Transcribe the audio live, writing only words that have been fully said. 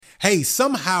Hey,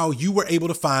 somehow you were able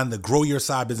to find the Grow Your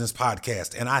Side Business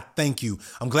podcast, and I thank you.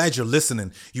 I'm glad you're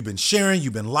listening. You've been sharing,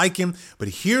 you've been liking, but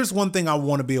here's one thing I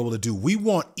want to be able to do. We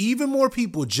want even more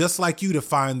people just like you to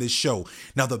find this show.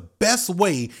 Now, the best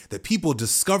way that people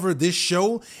discover this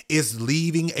show is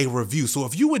leaving a review. So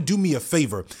if you would do me a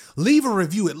favor, leave a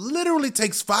review. It literally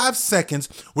takes 5 seconds.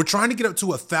 We're trying to get up to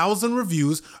 1,000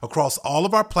 reviews across all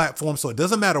of our platforms, so it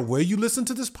doesn't matter where you listen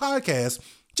to this podcast.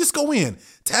 Just go in,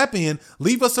 tap in,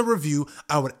 leave us a review.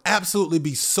 I would absolutely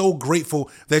be so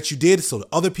grateful that you did so that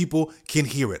other people can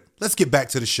hear it. Let's get back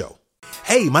to the show.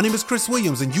 Hey, my name is Chris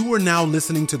Williams, and you are now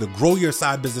listening to the Grow Your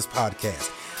Side Business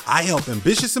podcast. I help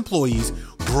ambitious employees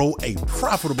grow a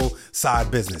profitable side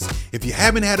business. If you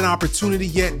haven't had an opportunity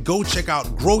yet, go check out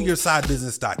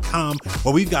growyoursidebusiness.com,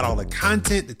 where we've got all the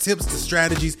content, the tips, the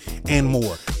strategies, and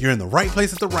more. You're in the right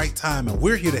place at the right time, and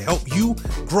we're here to help you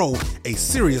grow a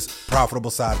serious,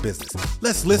 profitable side business.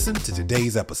 Let's listen to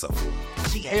today's episode.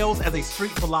 She hails as a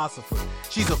street philosopher.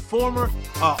 She's a former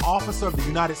officer of the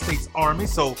United States Army,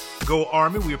 so go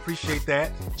Army, we appreciate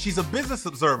that. She's a business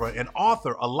observer, an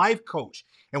author, a life coach.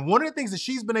 And one of the things that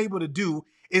she's been able to do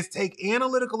is take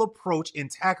analytical approach in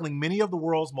tackling many of the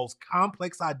world's most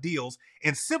complex ideals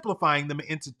and simplifying them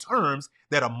into terms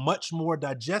that are much more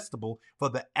digestible for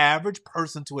the average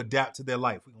person to adapt to their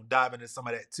life. We're going to dive into some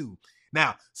of that too.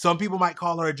 Now, some people might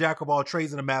call her a jack of all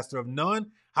trades and a master of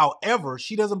none. However,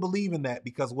 she doesn't believe in that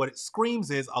because what it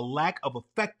screams is a lack of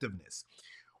effectiveness.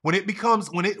 When it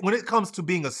comes to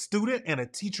being a student and a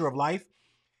teacher of life,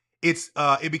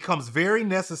 it becomes very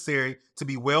necessary to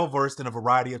be well-versed in a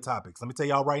variety of topics. Let me tell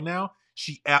y'all right now,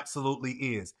 she absolutely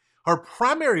is. Her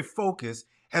primary focus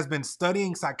has been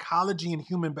studying psychology and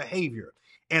human behavior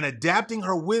and adapting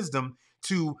her wisdom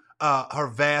to her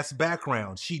vast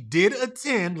background. She did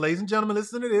attend, ladies and gentlemen,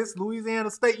 listen to this, Louisiana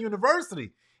State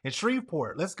University in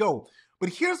Shreveport. Let's go. But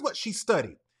here's what she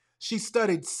studied. She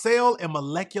studied cell and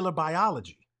molecular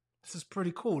biology. This is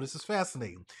pretty cool. This is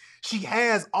fascinating. She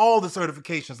has all the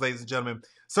certifications, ladies and gentlemen.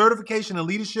 Certification in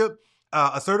leadership,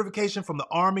 a certification from the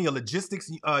Army, a logistics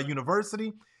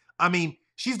university. I mean,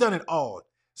 she's done it all.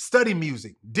 Study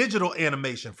music, digital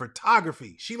animation,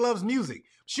 photography. She loves music.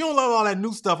 She don't love all that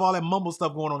new stuff, all that mumble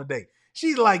stuff going on today.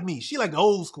 She's like me. She like the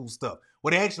old school stuff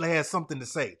where it actually has something to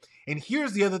say. And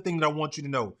here's the other thing that I want you to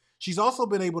know. She's also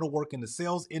been able to work in the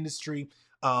sales industry,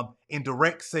 in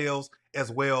direct sales as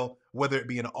well, whether it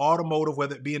be in automotive,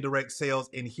 whether it be in direct sales.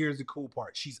 And here's the cool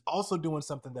part. She's also doing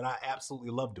something that I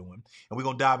absolutely love doing. And we're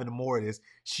going to dive into more of this.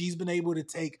 She's been able to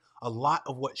take a lot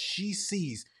of what she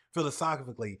sees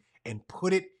philosophically and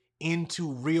put it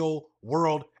into real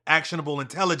world actionable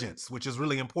intelligence, which is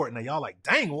really important. Now y'all like,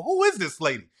 dang, well, who is this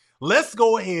lady? Let's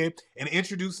go ahead and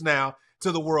introduce now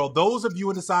to the world. Those of you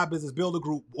in the Side Business Builder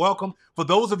Group, welcome. For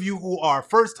those of you who are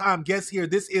first-time guests here,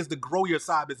 this is the Grow Your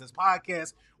Side Business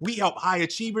podcast. We help high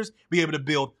achievers be able to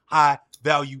build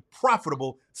high-value,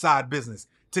 profitable side business.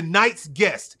 Tonight's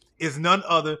guest is none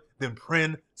other than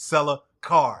Princella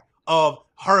Carr of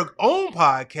her own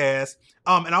podcast.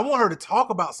 And I want her to talk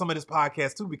about some of this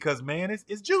podcast too, because man,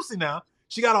 it's juicy now.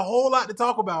 She got a whole lot to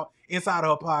talk about inside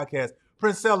of her podcast.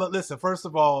 Princella, listen, first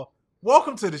of all,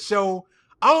 welcome to the show.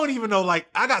 I don't even know, like,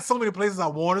 I got so many places I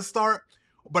want to start,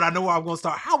 but I know where I'm going to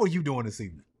start. How are you doing this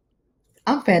evening?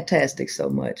 I'm fantastic so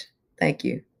much. Thank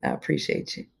you. I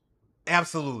appreciate you.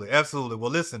 Absolutely. Absolutely. Well,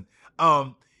 listen,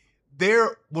 when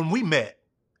we met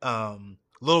a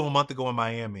little over a month ago in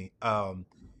Miami,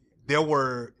 there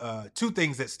were two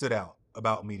things that stood out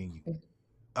about meeting you.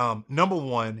 Number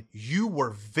one, you were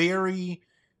very,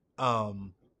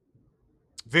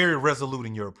 very resolute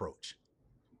in your approach.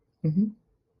 Mm-hmm.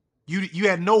 You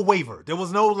had no waver. There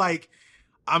was no like,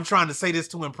 I'm trying to say this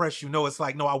to impress you. No, it's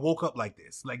like, no, I woke up like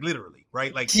this, like literally,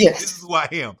 right? Like, yes. This is who I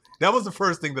am. That was the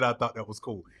first thing that I thought that was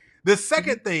cool. The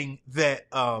second thing that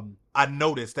I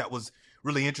noticed that was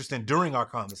really interesting during our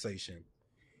conversation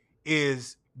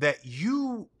is that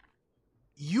you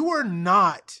are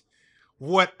not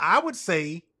what I would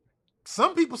say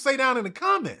some people say down in the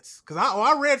comments, because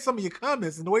I read some of your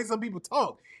comments and the way some people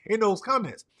talk in those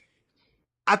comments.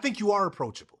 I think you are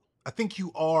approachable. I think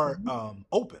you are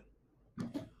open.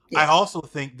 Yes. I also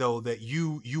think, though, that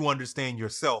you understand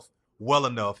yourself well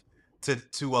enough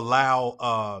to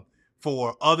allow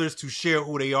for others to share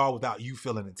who they are without you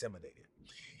feeling intimidated.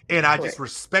 And I just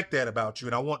respect that about you.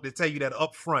 And I want to tell you that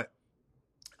up front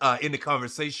in the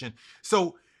conversation.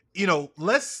 So, you know,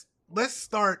 let's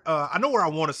start. I know where I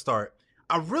want to start.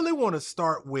 I really want to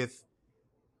start with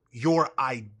your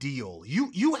ideal.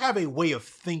 You have a way of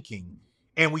thinking.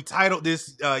 And we titled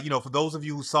this, for those of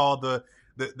you who saw the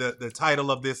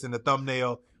title of this in the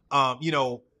thumbnail,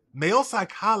 male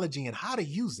psychology and how to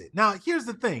use it. Now, here's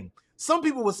the thing. Some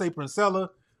people would say, Princella,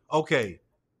 okay,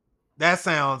 that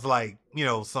sounds like,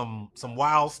 some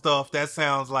wild stuff. That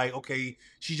sounds like, okay,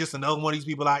 she's just another one of these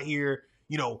people out here,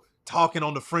 talking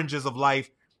on the fringes of life.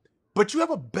 But you have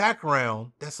a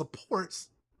background that supports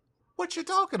what you're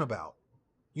talking about.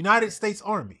 United States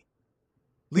Army,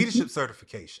 leadership Mhm.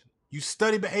 certification. You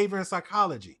study behavior and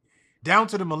psychology down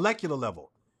to the molecular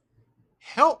level.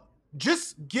 Help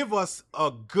just give us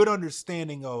a good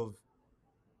understanding of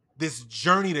this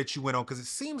journey that you went on, because it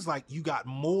seems like you got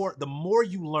more. The more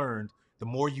you learned, the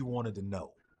more you wanted to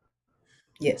know.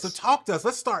 So Yes. talk to us.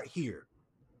 Let's start here.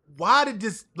 Why did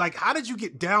this, like, how did you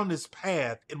get down this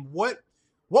path, and what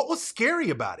was scary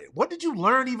about it? What did you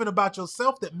learn even about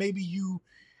yourself that maybe you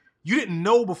didn't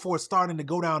know before starting to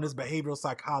go down this behavioral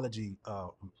psychology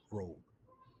road?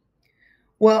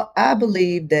 Well, I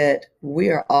believe that we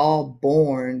are all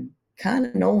born kind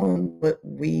of knowing what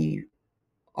we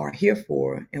are here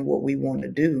for and what we want to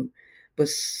do. But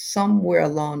somewhere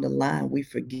along the line, we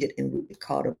forget and we get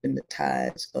caught up in the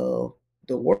tides of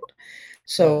the world. Mm.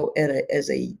 So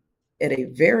at a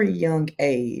very young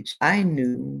age, I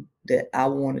knew that I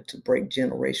wanted to break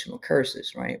generational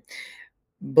curses, right?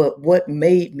 But what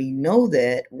made me know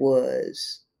that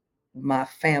was my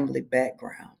family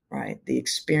background, right? The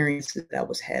experiences that I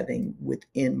was having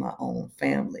within my own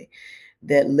family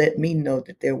that let me know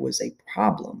that there was a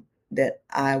problem that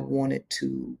I wanted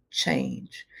to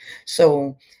change.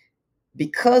 So,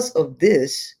 because of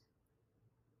this,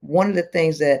 one of the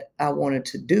things that I wanted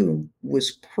to do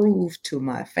was prove to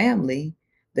my family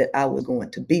that I was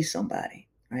going to be somebody,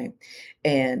 right?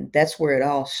 And that's where it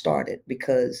all started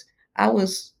because I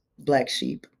was black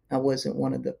sheep. I wasn't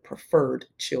one of the preferred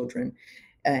children.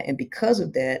 And because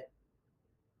of that,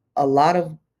 a lot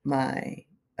of my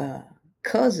uh,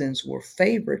 cousins were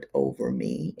favored over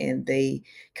me, and they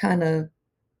kind of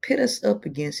pit us up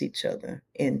against each other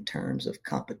in terms of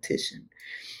competition.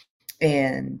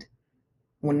 And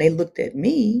when they looked at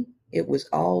me, it was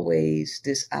always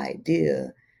this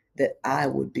idea that I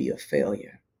would be a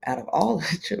failure. Out of all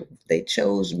the children, they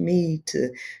chose me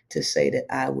to say that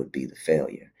I would be the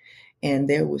failure. And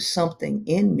there was something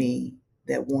in me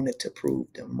that wanted to prove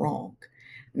them wrong.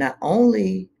 Not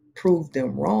only prove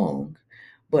them wrong,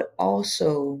 but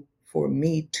also for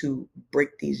me to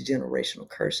break these generational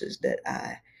curses that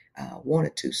I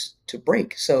wanted to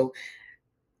break. So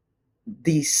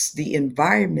the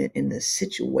environment and the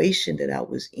situation that I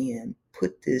was in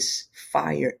put this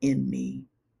fire in me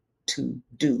to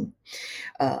do.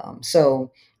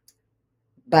 So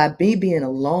by me being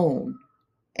alone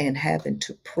and having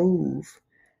to prove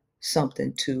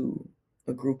something to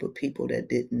a group of people that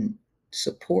didn't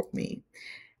support me,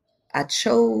 I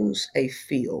chose a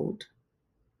field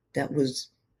that was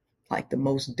like the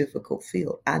most difficult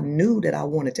field. I knew that I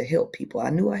wanted to help people. I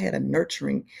knew I had a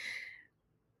nurturing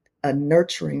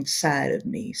side of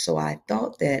me. So I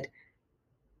thought that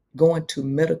going to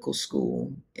medical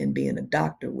school and being a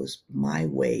doctor was my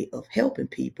way of helping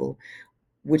people,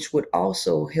 which would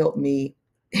also help me,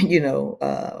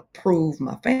 prove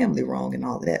my family wrong and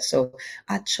all of that. So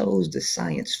I chose the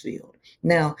science field.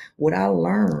 Now, what I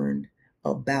learned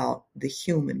about the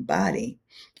human body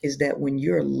is that when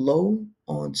you're low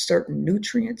on certain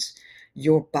nutrients,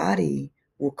 your body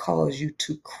will cause you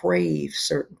to crave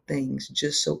certain things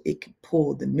just so it can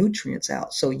pull the nutrients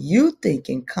out. So you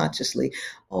thinking consciously,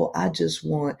 oh, I just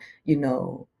want, you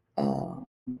know, uh,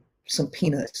 some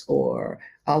peanuts, or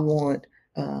I want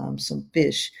some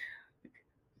fish.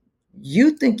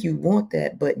 You think you want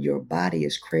that, but your body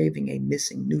is craving a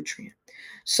missing nutrient.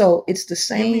 So it's the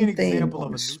Give me an same thing example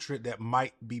on of a a nutrient that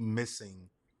might be missing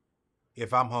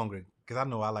if I'm hungry, because I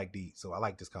know I like to eat, so I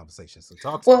like this conversation. So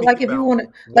talk to well, me like if you about want to,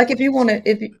 what like would if you you want say. to,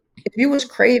 if you was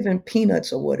craving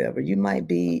peanuts or whatever, you might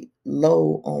be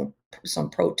low on some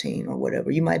protein or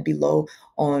whatever. You might be low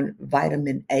on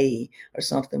vitamin A or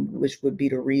something, which would be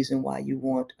the reason why you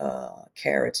want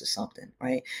carrots or something,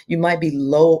 right? You might be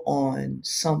low on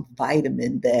some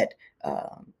vitamin that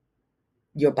um,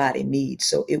 your body needs.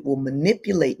 So it will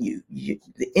manipulate you.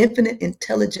 The infinite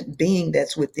intelligent being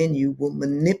that's within you will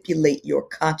manipulate your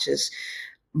conscious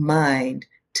mind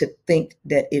to think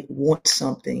that it wants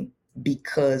something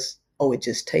because, oh, it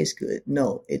just tastes good.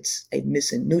 No, it's a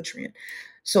missing nutrient.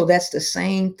 So that's the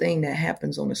same thing that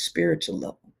happens on a spiritual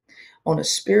level. On a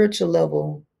spiritual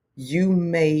level, you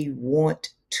may want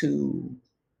to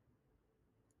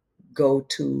go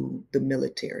to the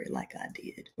military like I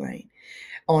did, right?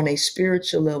 On a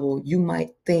spiritual level, you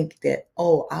might think that,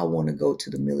 oh, I want to go to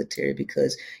the military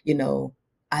because,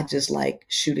 I just like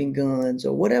shooting guns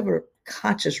or whatever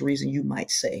conscious reason you might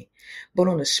say. But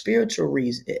on a spiritual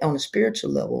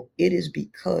level, it is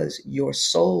because your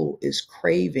soul is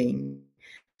craving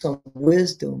some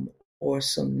wisdom or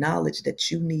some knowledge that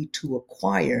you need to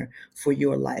acquire for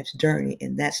your life's journey.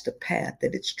 And that's the path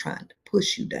that it's trying to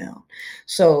push you down.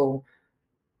 So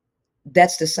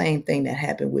that's the same thing that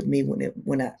happened with me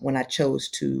when I chose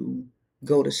to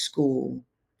go to school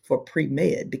for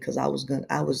pre-med, because I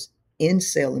was in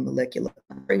cell and molecular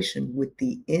operation with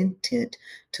the intent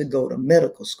to go to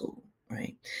medical school,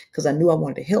 right? Because I knew I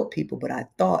wanted to help people, but I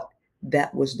thought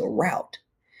that was the route.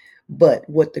 But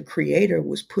what the creator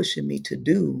was pushing me to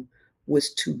do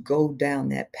was to go down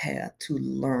that path to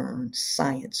learn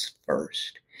science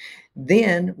first.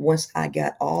 Then, once I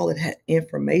got all of that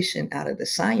information out of the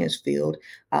science field,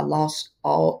 I lost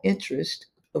all interest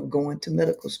of going to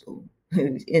medical school.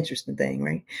 Interesting thing,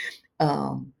 right?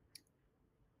 Um,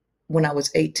 when I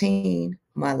was 18,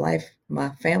 my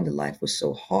family life was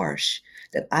so harsh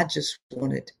that I just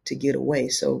wanted to get away.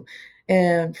 So,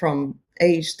 and from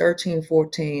age 13,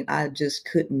 14, I just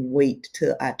couldn't wait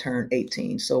till I turned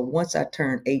 18. So once I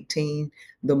turned 18,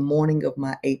 the morning of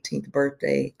my 18th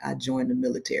birthday, I joined the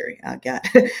military.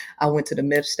 I went to the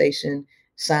MEF station,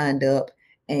 signed up,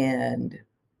 and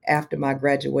after my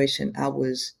graduation, I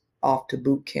was off to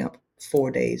boot camp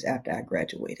 4 days after I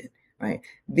graduated, right?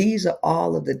 These are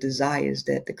all of the desires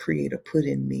that the creator put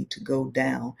in me to go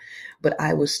down. But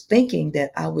I was thinking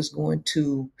that I was going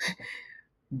to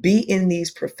be in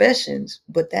these professions,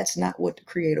 but that's not what the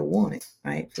creator wanted,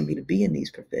 right? For me to be in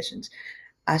these professions.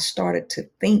 I started to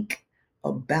think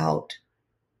about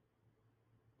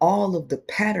all of the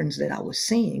patterns that I was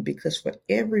seeing, because for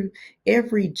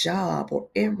every job or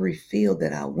every field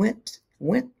that I went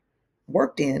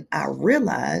worked in, I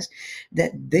realized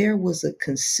that there was a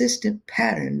consistent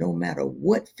pattern no matter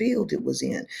what field it was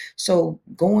in. So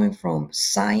going from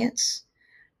science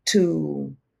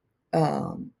to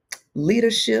um,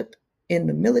 leadership in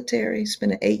the military,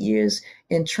 spending 8 years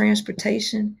in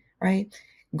transportation, right?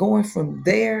 Going from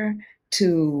there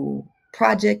to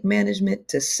project management,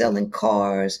 to selling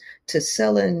cars, to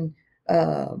selling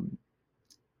um,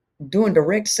 doing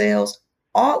direct sales,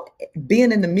 all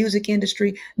being in the music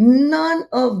industry. None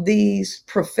of these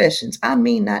professions, I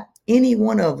mean, not any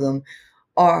one of them,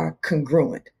 are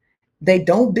congruent. They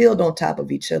don't build on top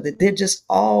of each other. They're just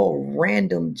all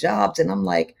random jobs. And I'm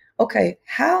like, okay,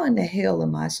 how in the hell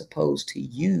am I supposed to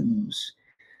use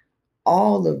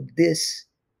all of this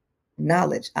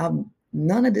knowledge?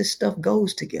 None of this stuff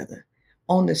goes together.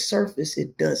 On the surface,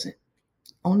 it doesn't.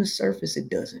 On the surface, it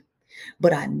doesn't.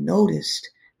 But I noticed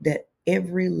that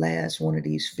every last one of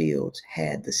these fields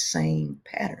had the same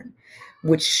pattern,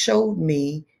 which showed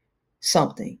me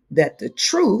something, that the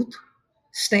truth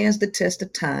stands the test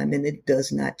of time and it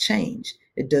does not change.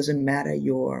 It doesn't matter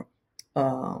your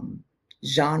um,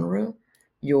 genre,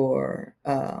 your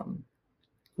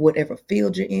whatever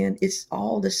field you're in, it's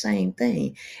all the same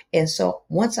thing. And so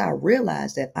once I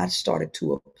realized that, I started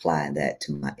to apply that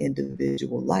to my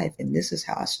individual life. And this is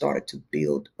how I started to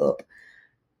build up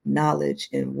knowledge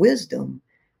and wisdom,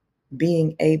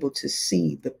 being able to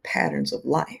see the patterns of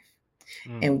life.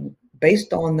 Mm. And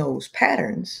based on those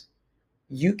patterns,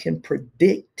 you can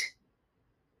predict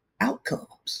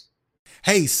outcomes.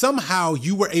 Hey, somehow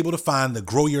you were able to find the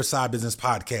Grow Your Side Business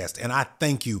podcast, and I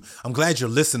thank you. I'm glad you're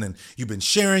listening. You've been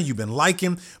sharing, you've been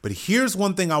liking, but here's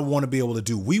one thing I want to be able to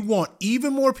do. We want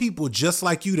even more people just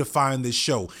like you to find this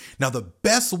show. Now, the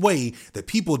best way that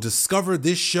people discover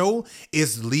this show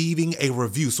is leaving a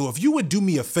review. So if you would do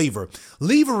me a favor,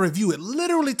 leave a review. It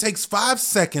literally takes 5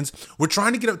 seconds. We're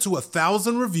trying to get up to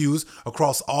 1,000 reviews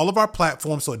across all of our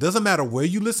platforms, so it doesn't matter where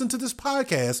you listen to this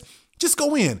podcast. Just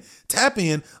go in, tap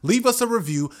in, leave us a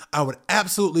review. I would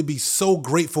absolutely be so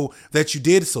grateful that you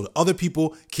did, so that other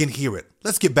people can hear it.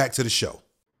 Let's get back to the show.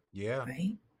 Yeah,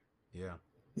 Right? yeah.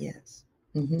 Yes.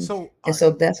 Hmm. So, all And right,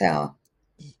 so that's how.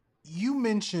 you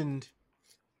mentioned,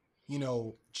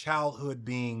 childhood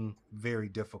being very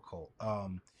difficult.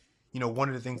 One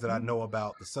of the things that I Mhm. know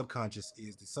about the subconscious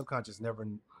is the subconscious never,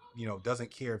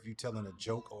 doesn't care if you're telling a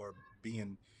joke or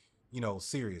being,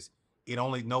 serious. It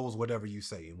only knows whatever you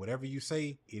say, and whatever you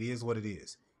say, it is what it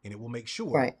is, and it will make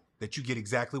sure Right. that you get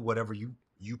exactly whatever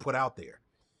you put out there.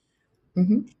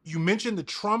 Hmm. You mentioned the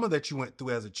trauma that you went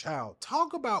through as a child.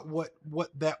 Talk about what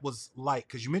that was like,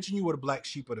 because you mentioned you were the black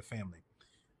sheep of the family.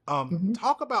 Hmm.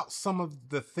 Talk about some of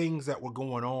the things that were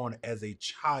going on as a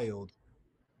child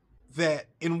that,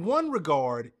 in one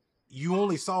regard, you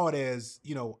only saw it as,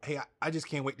 hey, I just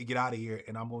can't wait to get out of here,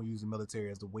 and I'm going to use the military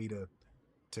as the way to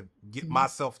get Hmm.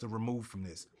 myself to remove from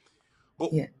this.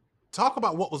 But Yeah. talk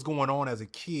about what was going on as a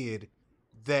kid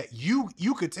that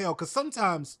you could tell, because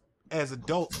sometimes as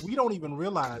adults, we don't even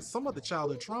realize some of the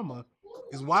childhood trauma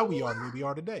is why we are the way we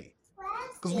are today.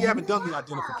 Because we haven't done the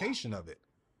identification of it.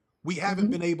 We haven't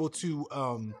Hmm. been able to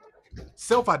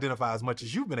self-identify as much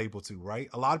as you've been able to, right?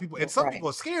 A lot of people, and some Right, people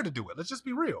are scared to do it. Let's just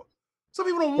be real. Some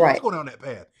people don't want to right, go down that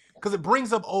path because it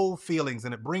brings up old feelings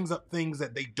and it brings up things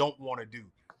that they don't want to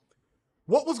do.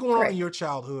 What was going on in correct. your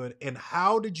childhood, and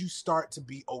how did you start to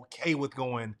be okay with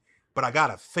going, but I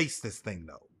gotta face this thing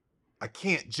though? I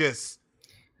can't just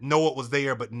know it was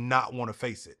there but not want to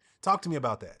face it. Talk to me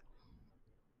about that.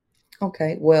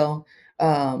 Okay, well,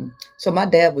 so my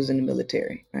dad was in the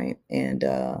military, right? And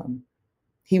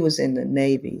he was in the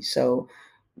Navy. So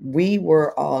we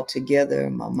were all together,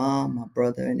 my mom, my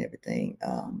brother, and everything,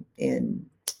 in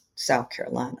South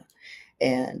Carolina.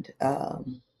 And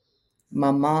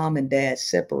my mom and dad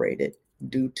separated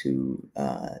due to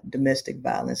domestic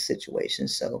violence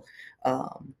situations. So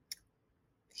um,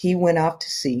 he went off to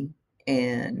sea,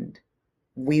 and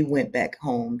we went back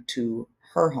home to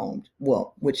her home,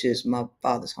 well, which is my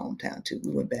father's hometown too.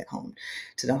 We went back home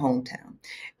to the hometown,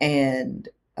 and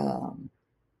um,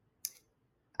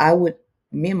 I would,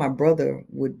 me and my brother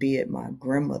would be at my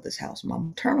grandmother's house, my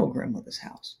maternal grandmother's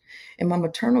house, and my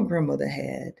maternal grandmother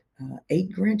had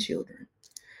 8 grandchildren,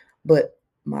 but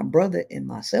my brother and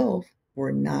myself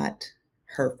were not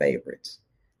her favorites.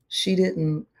 She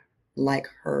didn't like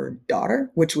her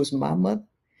daughter, which was my mother,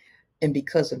 and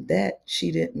because of that,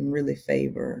 she didn't really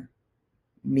favor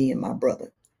me and my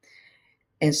brother.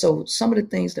 And so some of the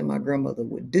things that my grandmother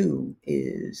would do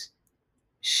is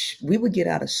we would get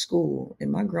out of school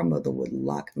and my grandmother would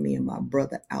lock me and my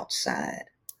brother outside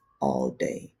all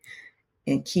day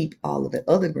and keep all of the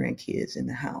other grandkids in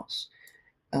the house.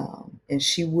 And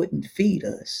she wouldn't feed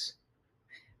us.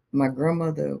 My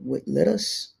grandmother would let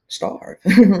us starve,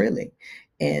 really.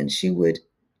 And she would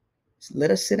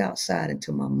let us sit outside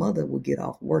until my mother would get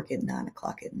off work at 9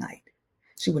 o'clock at night.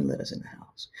 She wouldn't let us in the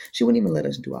house. She wouldn't even let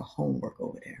us do our homework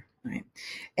over there, right?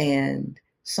 And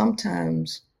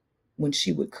sometimes when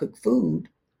she would cook food,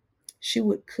 she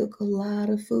would cook a lot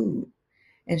of food,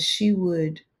 and she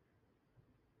would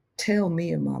tell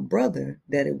me and my brother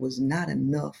that it was not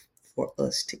enough for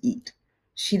us to eat.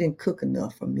 She didn't cook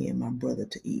enough for me and my brother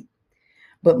to eat.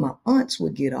 But my aunts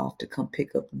would get off to come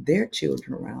pick up their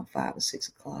children around 5 or 6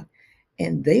 o'clock,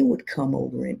 and they would come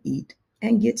over and eat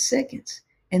and get seconds.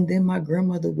 And then my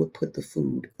grandmother would put the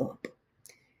food up.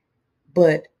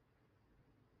 But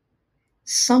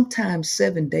sometimes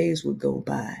 7 days would go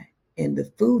by, and the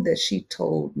food that she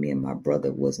told me and my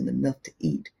brother wasn't enough to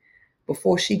eat,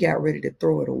 before she got ready to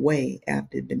throw it away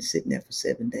after it had been sitting there for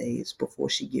 7 days, before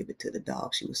she give it to the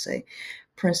dog, she would say,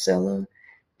 Princella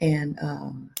and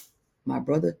my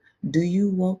brother, do you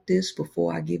want this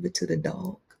before I give it to the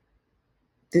dog?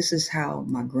 This is how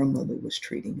my grandmother was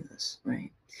treating us,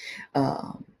 right?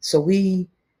 So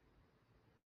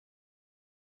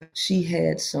she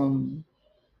had some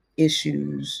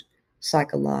issues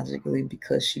psychologically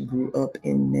because she grew up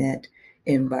in that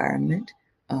environment.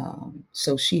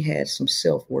 So she had some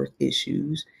self worth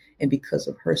issues. And because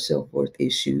of her self worth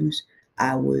issues,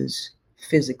 I was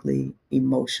physically,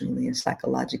 emotionally, and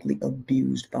psychologically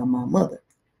abused by my mother.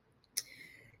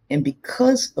 And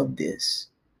because of this,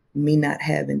 me not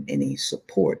having any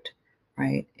support,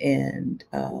 right? And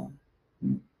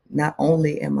not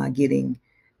only am I getting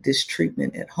this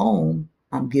treatment at home,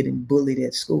 I'm getting bullied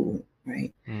at school,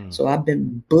 right? Mm. So I've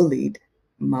been bullied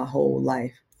my whole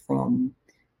life from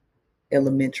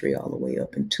elementary all the way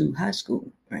up into high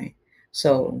school, right? Mm.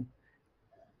 So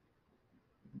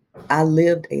I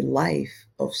lived a life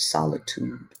of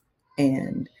solitude,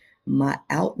 and my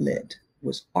outlet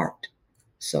was art.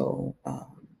 So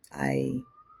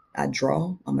I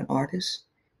draw. I'm an artist,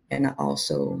 and I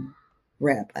also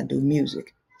rap. I do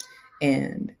music,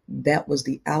 and that was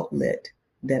the outlet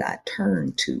that I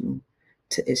turned to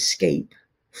escape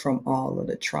from all of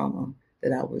the trauma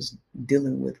that I was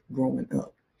dealing with growing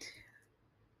up.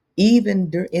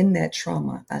 Even in that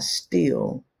trauma, I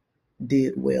still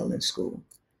did well in school.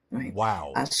 Right,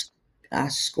 Wow. I I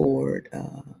scored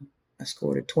I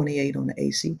scored a 28 on the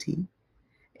ACT,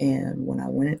 and when I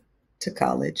went to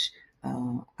college,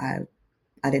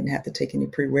 I didn't have to take any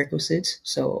prerequisites,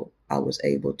 so I was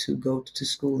able to go to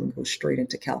school and go straight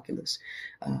into calculus.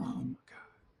 Oh Um, my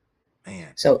God.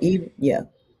 Man. so even yeah,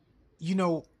 You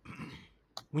know,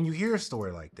 when you hear a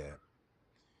story like that,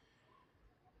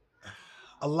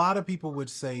 a lot of people would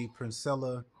say,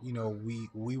 Princella,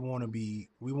 we want to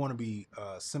be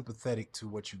sympathetic to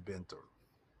what you've been through,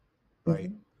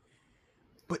 right? hmm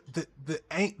But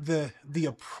the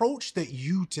approach that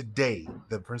you today,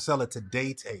 the Princella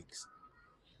today takes,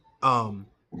 um,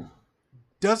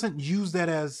 doesn't use that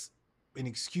as an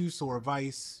excuse or a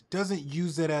vice, doesn't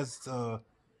use it as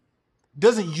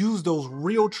doesn't use those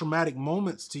real traumatic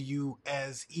moments to you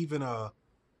as even a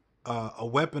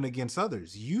weapon against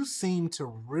others. You seem to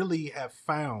really have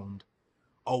found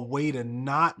a way to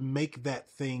not make that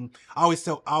thing. I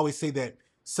always say that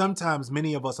sometimes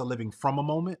many of us are living from a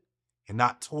moment and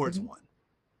not towards Mhm. one.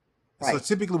 And so Right.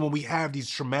 typically when we have these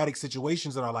traumatic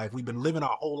situations in our life, we've been living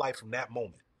our whole life from that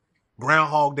moment.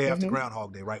 Groundhog Day after Mhm.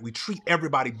 Groundhog Day, right? We treat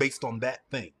everybody based on that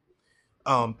thing.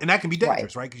 And that can be Right.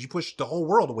 dangerous, right? Because you push the whole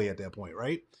world away at that point,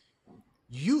 right?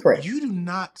 Correct. You do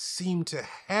not seem to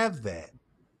have that.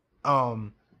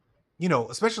 Um,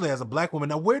 especially as a black woman.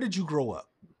 Now, where did you grow up?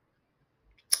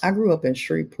 I grew up in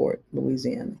Shreveport,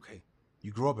 Louisiana. Okay.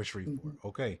 You grew up in Shreveport. Mhm.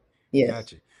 Okay. Yes.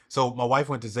 Gotcha. So my wife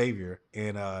went to Xavier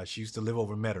and she used to live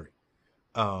over in Metairie.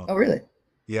 Oh, Um, really?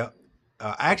 yeah.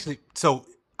 So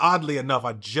oddly enough,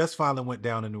 I just finally went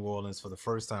down to New Orleans for the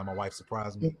first time. My wife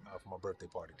surprised me for my birthday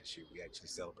party this year. We actually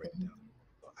celebrated Mhm. down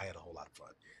there. I had a whole lot of fun.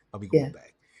 I'll be going Yeah.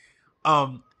 back.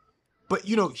 Um, but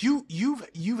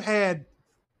you've had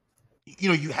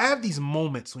you have these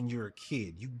moments when you're a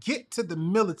kid. You get to the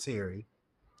military.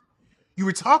 You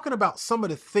were talking about some of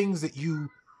the things that you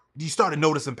started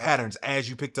noticing patterns as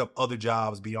you picked up other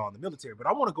jobs beyond the military. But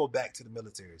I want to go back to the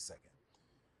military a second.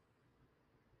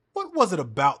 What was it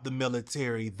about the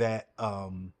military that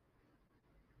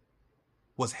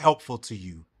was helpful to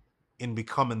you in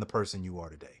becoming the person you are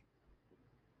today?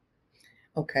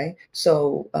 Okay.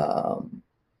 So,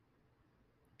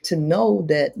 to know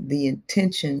that the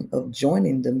intention of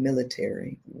joining the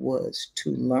military was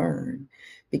to learn,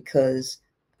 because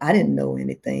I didn't know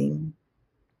anything.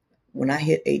 When I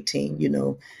hit 18,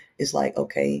 it's like,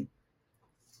 okay,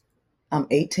 I'm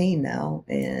 18 now,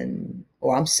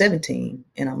 or I'm 17,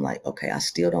 and I'm like, okay, I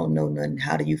still don't know nothing.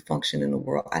 How do you function in the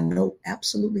world? I know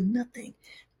absolutely nothing.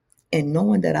 And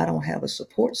knowing that I don't have a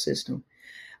support system,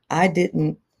 I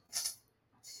didn't,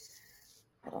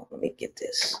 hold on, let me get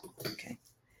this. Okay.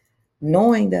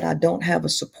 Knowing that I don't have a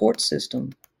support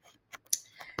system,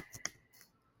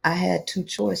 I had two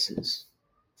choices.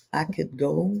 I could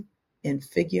go and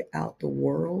figure out the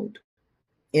world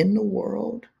in the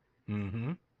world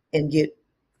Mm-hmm. and get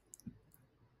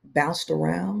bounced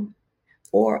around,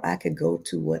 or I could go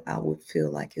to what I would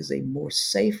feel like is a more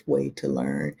safe way to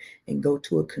learn and go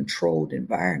to a controlled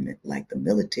environment like the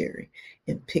military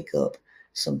and pick up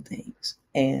some things.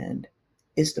 And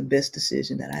it's the best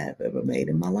decision that I have ever made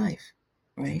in my life,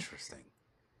 right? Interesting.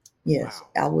 Yes,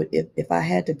 Wow. I would. If I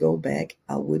had to go back,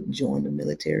 I would join the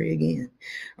military again,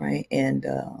 right? And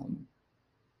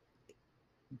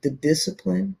the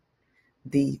discipline,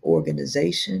 the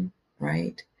organization,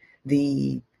 right?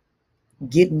 The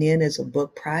getting in as a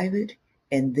buck private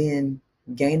and then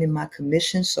gaining my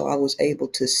commission. So I was able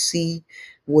to see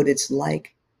what it's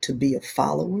like to be a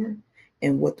follower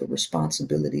and what the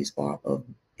responsibilities are of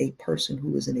a person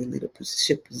who is in a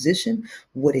leadership position,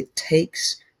 what it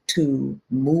takes to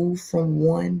move from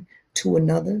one to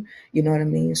another. You know what I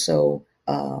mean? So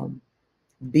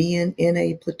being in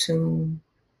a platoon,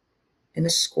 in a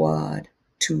squad,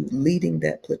 to leading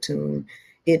that platoon,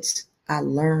 I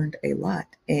learned a lot,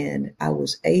 and I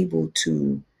was able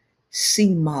to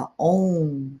see my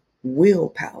own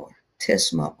willpower,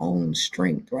 test my own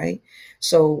strength, right?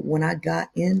 So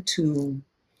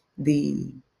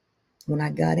the when I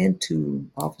got into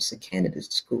officer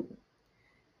candidate school,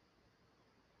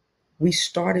 we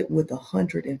started with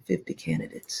 150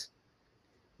 candidates.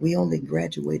 We only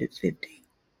graduated 50,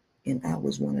 and I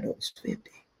was one of those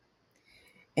 50.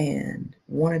 And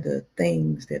one of the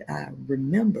things that I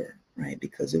remember, right,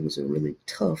 because it was a really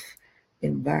tough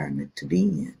environment to be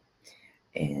in,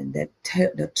 and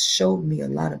that showed me a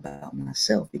lot about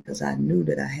myself, because I knew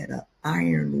that I had an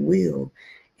iron will,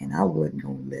 and I wasn't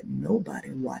gonna let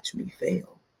nobody watch me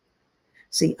fail.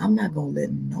 See, I'm not gonna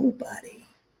let nobody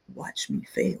watch me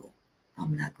fail.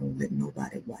 I'm not gonna let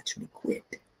nobody watch me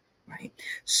quit, right?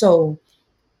 So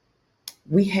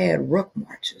we had ruck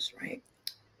marches, right?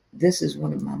 This is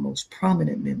one of my most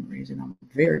prominent memories, and I'm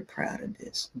very proud of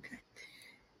this. Okay.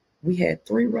 We had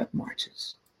 3 ruck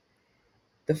marches.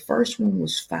 The first one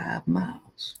was 5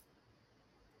 miles,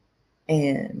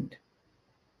 and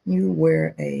you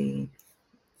wear a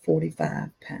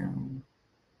 45-pound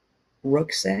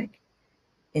rucksack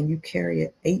and you carry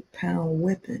an 8-pound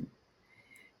weapon,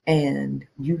 and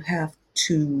you have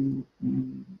to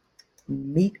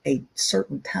meet a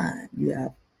certain time.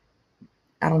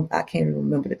 I can't even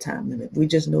remember the time limit. We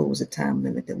just know it was a time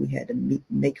limit that we had to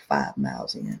make 5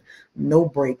 miles in. No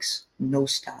breaks, no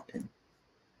stopping.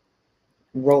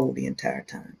 Roll the entire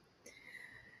time.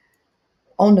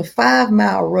 On the 5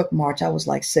 mile ruck march, I was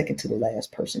like second to the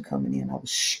last person coming in. I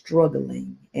was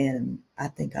struggling, and I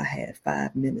think I had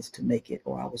 5 minutes to make it,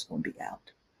 or I was going to be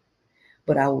out.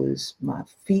 But my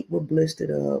feet were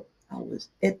blistered up. I was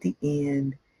at the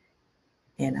end,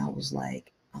 and I was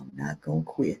like, I'm not going to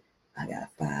quit. I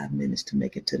got 5 minutes to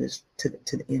make it to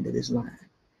the end of this line.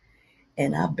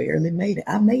 And I barely made it.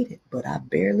 I made it, but I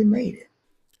barely made it.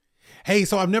 Hey,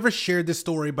 so I've never shared this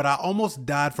story, but I almost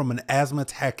died from an asthma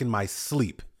attack in my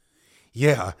sleep.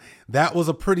 Yeah, that was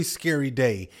a pretty scary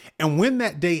day. And when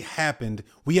that day happened,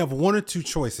 we have one or two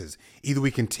choices. Either we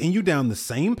continue down the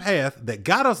same path that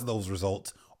got us those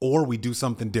results, or we do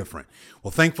something different.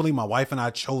 Well, thankfully, my wife and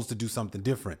I chose to do something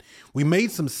different. We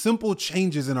made some simple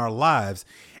changes in our lives,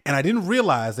 and I didn't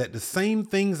realize that the same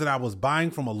things that I was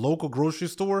buying from a local grocery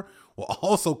store were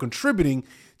also contributing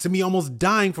to me almost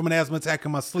dying from an asthma attack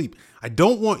in my sleep. I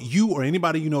don't want you or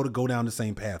anybody you know to go down the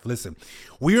same path. Listen,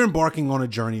 we're embarking on a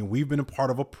journey, and we've been a part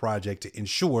of a project to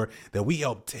ensure that we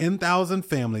help 10,000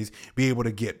 families be able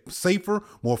to get safer,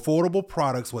 more affordable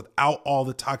products without all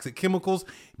the toxic chemicals,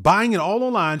 buying it all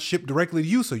online, shipped directly to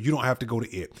you so you don't have to go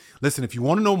to it. Listen, if you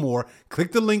want to know more,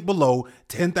 click the link below,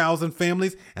 10,000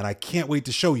 families, and I can't wait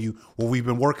to show you what we've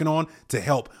been working on to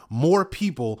help more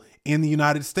people in the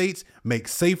United States make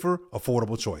safer,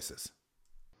 affordable choices.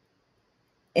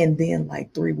 And then,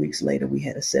 like 3 weeks later, we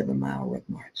had a 7 mile ruck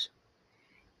march.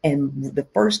 And the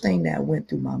first thing that went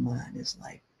through my mind is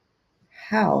like,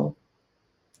 how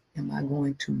am I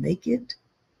going to make it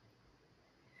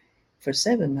for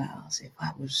 7 miles if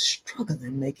I was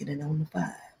struggling making it on the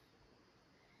 5?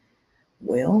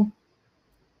 Well,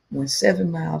 when 7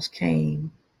 miles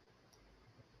came,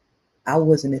 I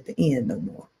wasn't at the end no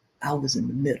more. I was in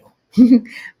the middle.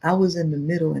 I was in the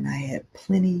middle, and I had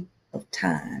plenty of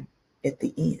time at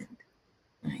the end.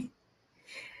 Right.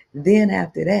 Then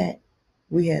after that,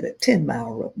 we had a 10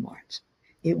 mile ruck march.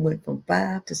 It went from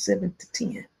 5 to 7 to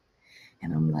 10.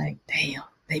 And I'm like, damn,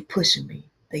 they pushing me.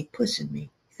 They pushing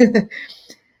me.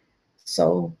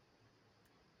 So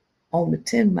on the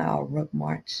 10 mile ruck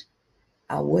march,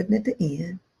 I wasn't at the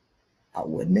end. I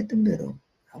wasn't at the middle.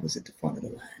 I was at the front of the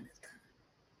line this time.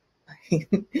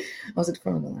 I was at the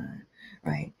front of the line,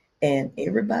 right? And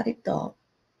everybody thought,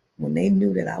 when they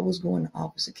knew that I was going to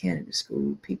officer candidate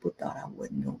school, people thought I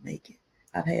wasn't going to make it.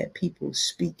 I've had people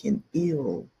speaking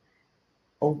ill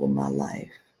over my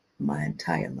life, my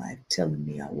entire life, telling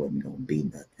me I wasn't going to be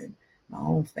nothing. My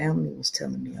own family was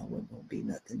telling me I wasn't going to be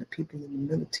nothing. The people in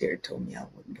the military told me I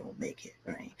wasn't going to make it,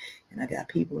 right? And I got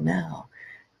people now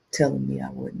telling me I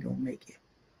wasn't going to make it.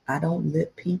 I don't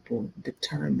let people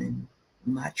determine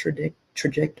my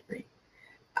trajectory.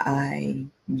 I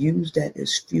use that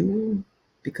as fuel,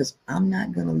 because I'm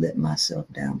not going to let myself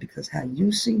down, because how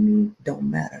you see me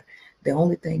don't matter. The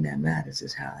only thing that matters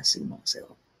is how I see myself.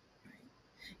 Right?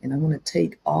 And I'm going to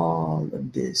take all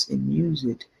of this and use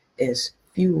it as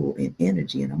fuel and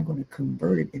energy, and I'm going to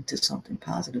convert it into something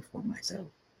positive for myself.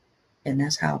 And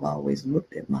that's how I've always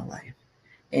looked at my life.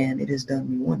 And it has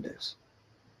done me wonders.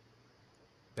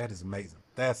 That is amazing.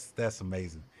 That's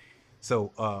amazing.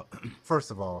 So,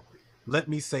 first of all, let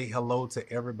me say hello to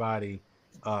everybody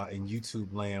in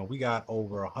YouTube land. We got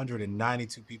over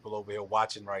 192 people over here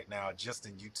watching right now, just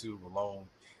in YouTube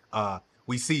alone.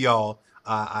 We see y'all.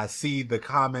 I see the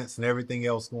comments and everything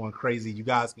else going crazy. You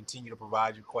guys continue to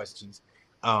provide your questions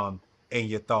and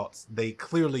your thoughts. They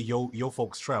clearly your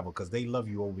folks travel because they love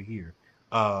you over here,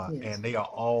 Yes. and they are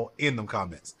all in them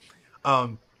comments.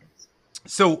 Um,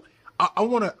 so I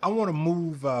want to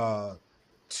move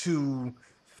to,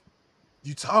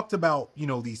 you talked about,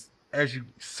 these, as you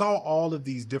saw all of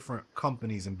these different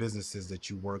companies and businesses that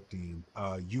you worked in,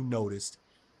 you noticed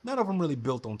none of them really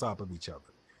built on top of each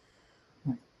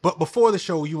other. But before the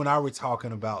show, you and I were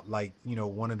talking about, like,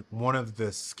 one of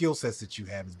the skill sets that you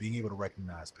have is being able to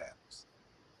recognize patterns,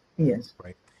 Yes.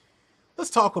 right? Let's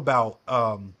talk about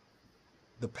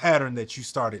the pattern that you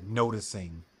started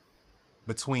noticing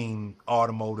between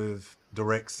automotive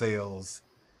direct sales,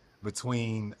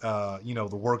 between the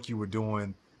work you were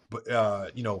doing, but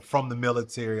from the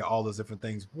military, all those different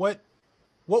things. What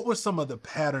were some of the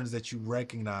patterns that you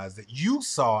recognized that you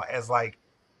saw as like,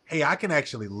 hey, I can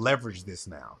actually leverage this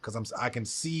now because I can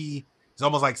see. It's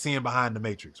almost like seeing behind the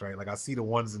matrix, right? Like I see the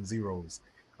ones and zeros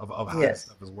of how this Yes.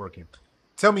 stuff is working.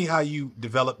 Tell me how you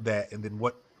developed that, and then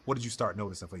what did you start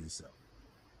noticing for yourself?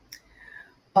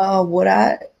 What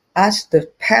the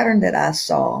pattern that I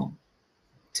saw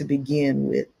to begin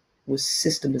with was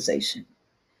systemization.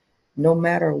 No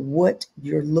matter what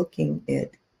you're looking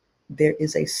at, there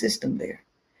is a system there.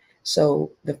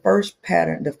 So the first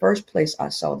place I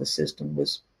saw the system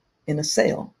was in a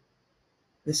cell,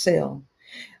 the cell.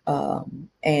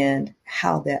 and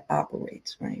how that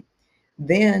operates, right?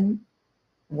 Then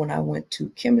when I went to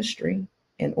chemistry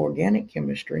and organic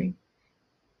chemistry,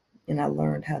 and I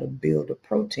learned how to build a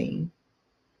protein,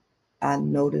 I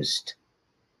noticed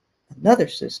another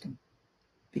system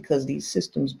because these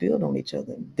systems build on each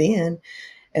other. Then,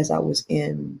 as I was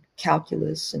in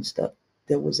calculus and stuff,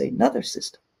 there was another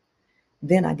system.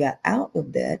 Then I got out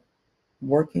of that,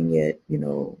 working at,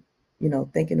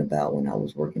 thinking about when I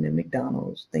was working at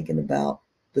McDonald's, thinking about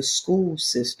the school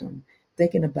system,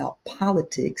 thinking about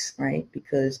politics, right?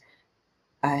 Because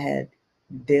I had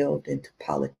delved into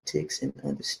politics and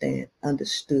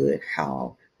understood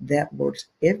how that works.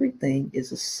 Everything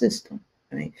is a system,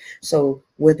 right? So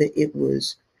whether it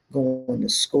was going to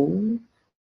school,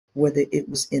 whether it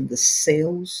was in the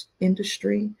sales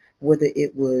industry, whether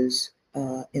it was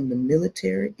in the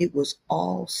military, it was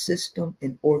all system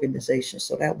and organization.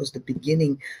 So that was the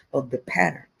beginning of the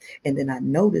pattern. And then I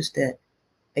noticed that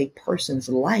a person's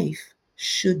life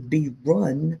should be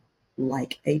run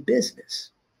like a business,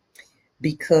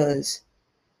 because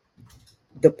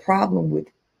the problem with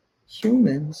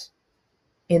humans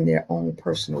in their own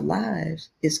personal lives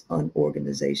is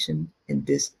unorganization and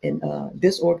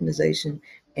disorganization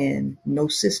and no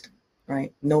system,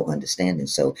 right? No understanding.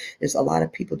 So there's a lot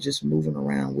of people just moving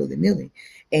around willy-nilly.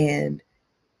 And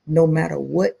no matter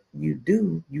what you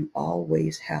do, you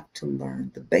always have to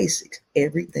learn the basics.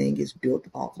 Everything is built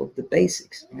off of the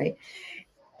basics, right?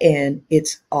 And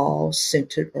it's all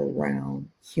centered around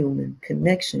human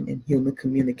connection and human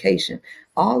communication.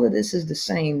 All of this is the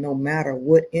same no matter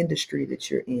what industry that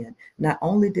you're in. Not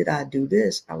only did I do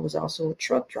this, I was also a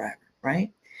truck driver,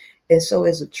 right? And so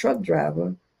as a truck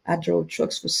driver, I drove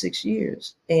trucks for 6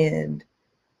 years, and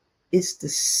it's the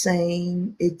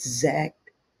same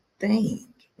exact thing,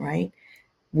 right?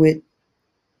 With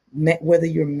whether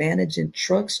you're managing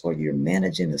trucks or you're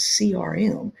managing a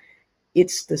CRM,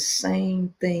 it's the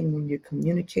same thing when you're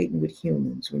communicating with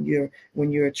humans, when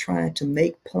you're trying to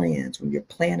make plans, when you're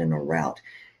planning a route.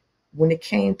 When it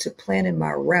came to planning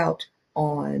my route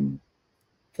on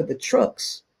for the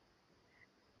trucks,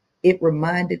 it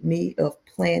reminded me of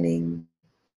planning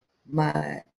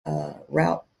my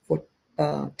route for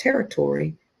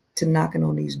territory to knocking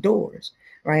on these doors,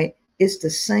 right? It's the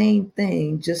same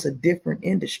thing, just a different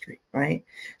industry, right?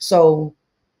 So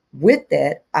with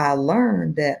that, I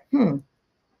learned that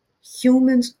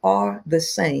humans are the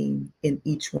same in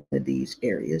each one of these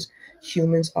areas.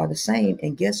 Humans are the same.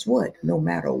 And guess what? No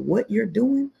matter what you're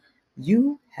doing,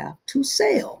 you have to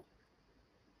sell.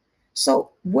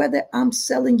 So whether I'm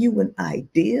selling you an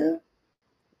idea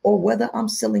or whether I'm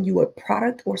selling you a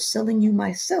product or selling you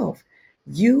myself,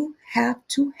 you have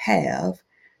to have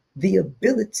the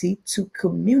ability to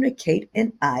communicate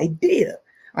an idea,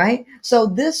 right? So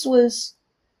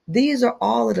these are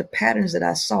all of the patterns that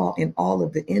I saw in all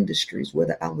of the industries,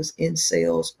 whether I was in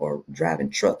sales or driving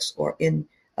trucks or in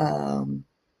um,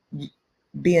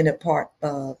 being a part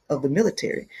of the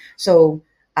military. So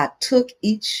I took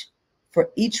for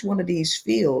each one of these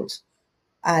fields,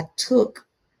 I took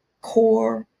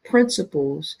core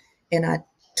principles and I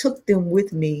took them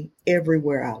with me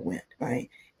everywhere I went, right?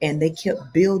 And they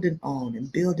kept building on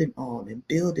and building on and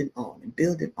building on and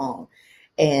building on.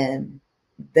 And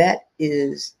that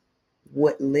is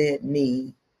what led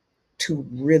me to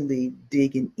really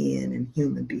digging in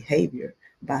human behavior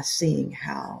by seeing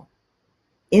how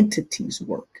entities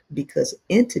work, because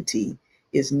entity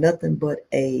is nothing but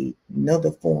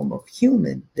another form of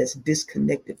human that's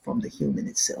disconnected from the human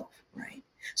itself, right?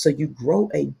 So you grow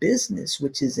a business,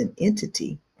 which is an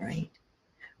entity, right,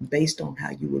 based on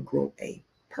how you would grow a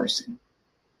person.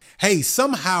 Hey,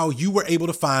 somehow you were able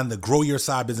to find the Grow Your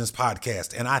Side Business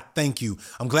podcast, and I thank you.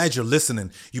 I'm glad you're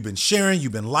listening. You've been sharing,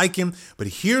 you've been liking, but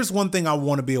here's one thing I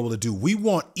want to be able to do. We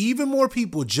want even more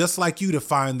people just like you to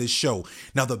find this show.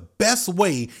 Now, the best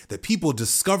way that people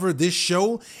discover this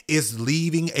show is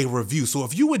leaving a review. So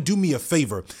if you would do me a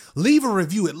favor, leave a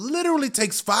review. It literally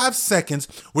takes 5 seconds.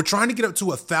 We're trying to get up to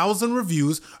 1,000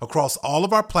 reviews across all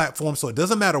of our platforms, so it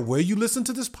doesn't matter where you listen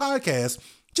to this podcast.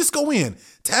 Just go in,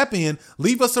 tap in,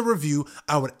 leave us a review.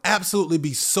 I would absolutely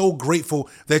be so grateful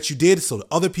that you did so that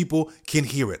other people can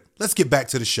hear it. Let's get back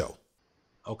to the show.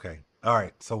 Okay. All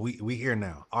right. So we here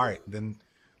now. All right. Then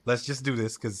let's just do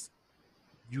this because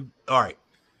all right.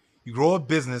 You grow a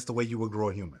business the way you would grow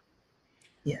a human.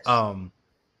 Yes. Um,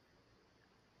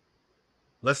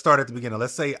 let's start at the beginning.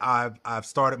 Let's say I've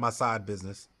started my side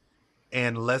business,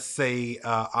 and let's say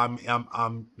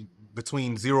I'm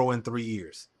between 0 and 3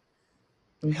 years.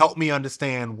 Mhm. Help me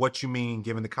understand what you mean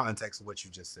given the context of what you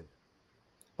just said.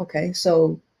 Okay.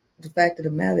 So the fact of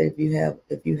the matter, if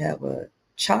you have a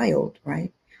child,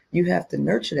 right? You have to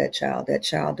nurture that child. That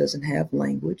child doesn't have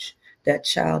language. That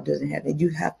child doesn't have, and you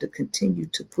have to continue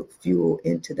to put fuel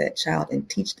into that child and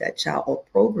teach that child or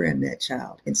program that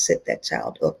child and set that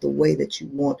child up the way that you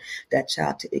want that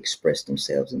child to express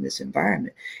themselves in this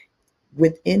environment.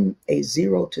 Within a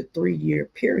 0 to 3 year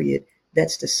period,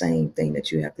 that's the same thing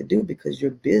that you have to do, because your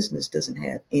business doesn't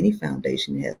have any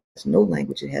foundation, it has no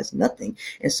language, it has nothing.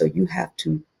 And so you have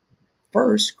to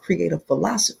first create a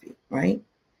philosophy, right?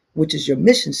 Which is your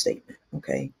mission statement.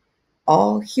 Okay.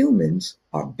 All humans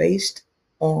are based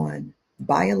on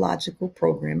biological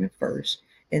programming first,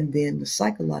 and then the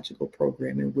psychological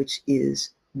programming, which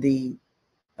is the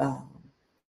um,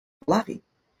 philosophy.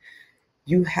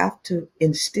 You have to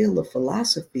instill a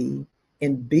philosophy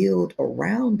and build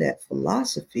around that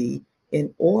philosophy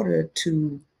in order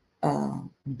to uh,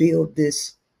 build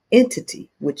this entity,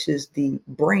 which is the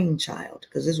brainchild,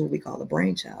 because this is what we call a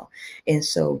brainchild. And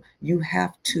so you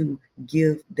have to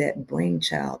give that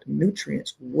brainchild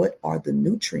nutrients. What are the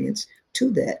nutrients to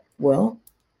that? Well,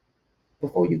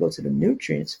 before you go to the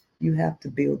nutrients, you have to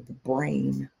build the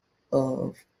brain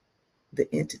of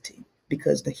the entity,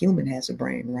 because the human has a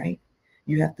brain, right?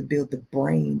 You have to build the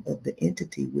brain of the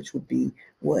entity, which would be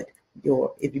what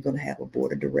your, if you're going to have a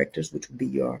board of directors, which would be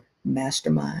your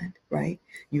mastermind, right?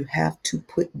 You have to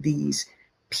put these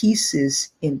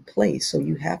pieces in place. So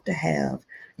you have to have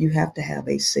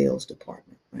a sales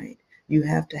department, right? You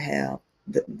have to have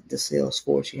the sales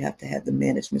force, you have to have the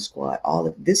management squad. All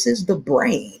of this is the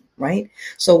brain, right?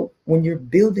 So when you're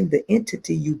building the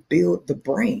entity, you build the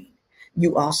brain,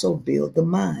 you also build the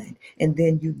mind, and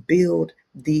then you build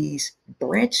these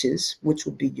branches, which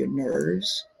will be your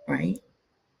nerves, right?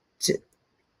 To,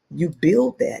 you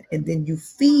build that, and then you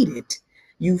feed it.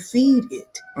 You feed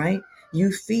it, right?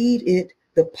 You feed it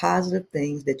the positive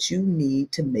things that you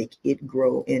need to make it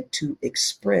grow and to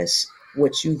express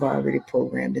what you've already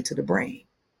programmed into the brain,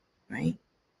 right?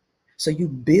 So you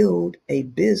build a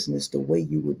business the way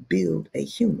you would build a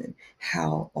human.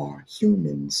 How are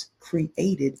humans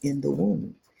created in the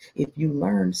womb? If you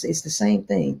learn, it's the same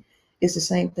thing. It's the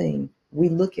same thing. We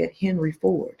look at Henry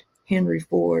Ford. Henry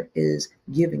Ford is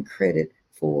given credit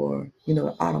for,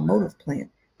 the automotive plant.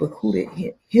 But who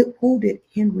did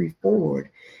Henry Ford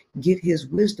get his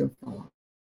wisdom from?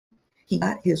 He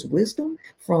got his wisdom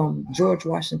from George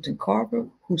Washington Carver,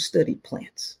 who studied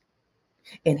plants,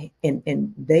 and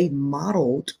they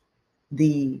modeled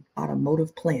the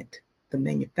automotive plant, the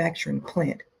manufacturing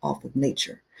plant, off of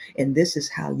nature. And this is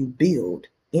how you build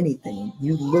anything.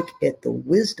 You look at the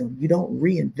wisdom. You don't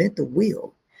reinvent the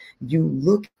wheel. You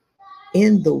look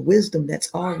in the wisdom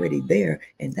that's already there,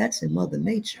 and that's in Mother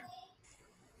Nature.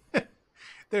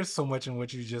 There's so much in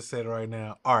what you just said right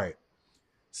now. All right.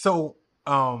 So,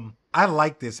 I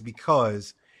like this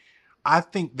because I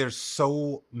think there's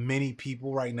so many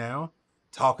people right now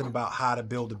talking about how to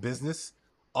build a business.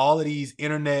 All of these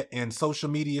internet and social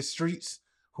media streets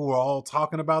who are all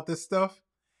talking about this stuff.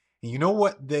 And you know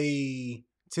what they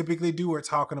typically do? Are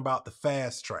talking about the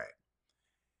fast track.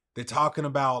 They're talking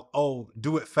about, oh,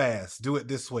 do it fast, do it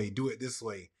this way, do it this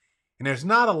way. And there's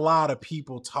not a lot of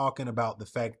people talking about the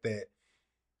fact that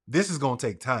this is going to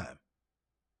take time.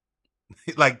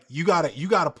 Like you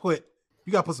gotta put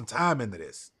some time into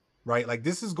this, right? Like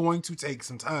this is going to take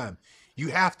some time. You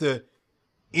have to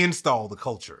install the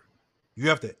culture. You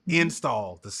have to Mhm.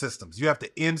 install the systems. You have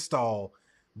to install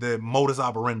the modus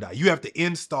operandi. You have to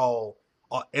install,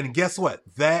 and guess what?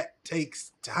 That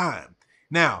takes time.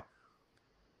 Now,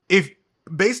 if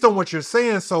based on what you're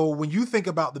saying, so when you think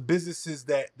about the businesses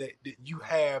that you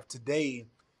have today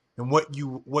and what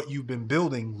you've been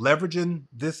building, leveraging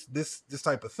this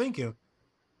type of thinking,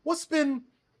 what's been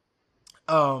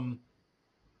um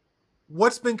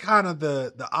what's been kind of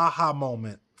the aha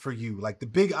moment for you, like the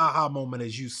big aha moment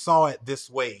as you saw it this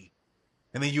way,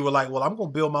 and then you were like, well, I'm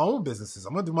gonna build my own businesses,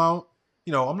 I'm gonna do my own,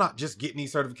 I'm not just getting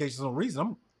these certifications for no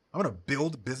reason, I'm gonna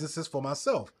build businesses for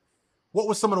myself. What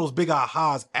were some of those big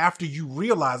ahas after you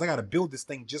realized I gotta build this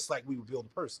thing just like we would build a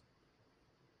person?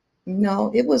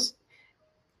 No, it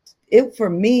for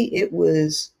me, it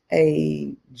was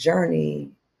a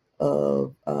journey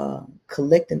of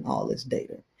collecting all this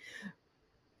data.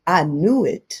 I knew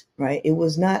it, right? It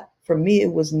was not, for me,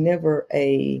 it was never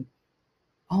a,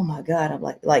 oh my God,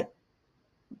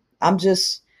 I'm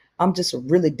just I'm just a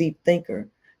really deep thinker.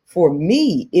 For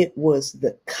me, it was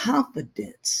the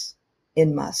confidence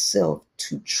in myself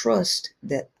to trust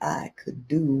that I could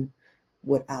do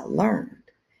what I learned.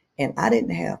 And I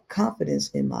didn't have confidence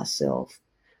in myself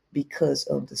because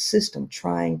of the system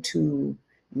trying to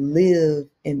live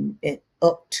and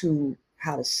up to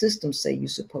how the system say you're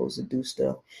supposed to do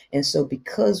stuff. And so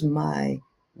because my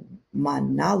my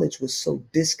knowledge was so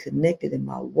disconnected and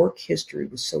my work history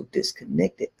was so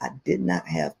disconnected. I did not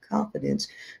have confidence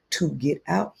to get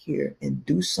out here and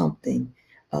do something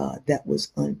that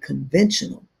was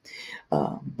unconventional.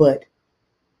 But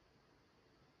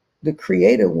the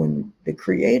creator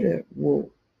will,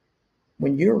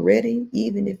 when you're ready,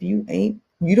 even if you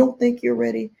don't think you're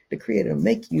ready, the creator will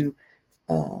make you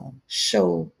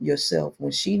show yourself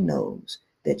when she knows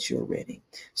that you're ready.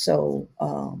 So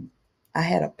I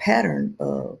had a pattern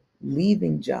of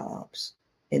leaving jobs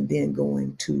and then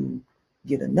going to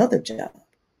get another job,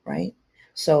 right?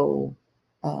 So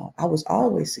I was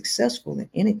always successful in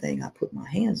anything I put my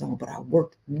hands on, but I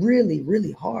worked really,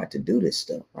 really hard to do this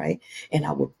stuff, right? And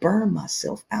I would burn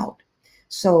myself out.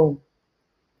 So,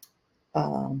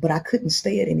 but I couldn't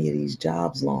stay at any of these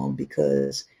jobs long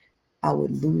because I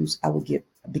would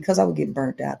get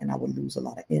burnt out and I would lose a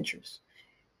lot of interest.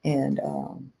 And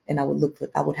I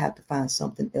would have to find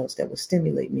something else that would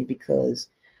stimulate me because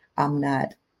I'm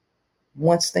not,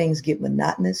 once things get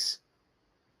monotonous,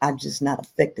 I'm just not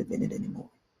effective in it anymore.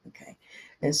 Okay.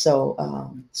 And so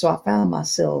I found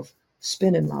myself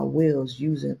spinning my wheels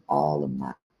using all of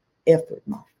my effort,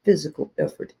 my physical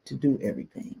effort to do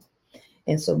everything.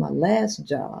 And so my last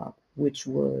job, which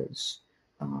was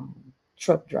um,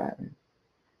 truck driving,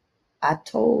 I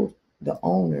told the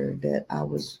owner that I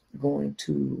was going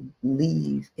to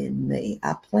leave in May.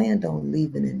 I planned on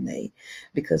leaving in May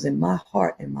because in my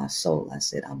heart and my soul, I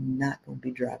said, I'm not going to be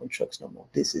driving trucks no more.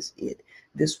 This is it.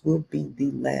 This will be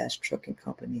the last trucking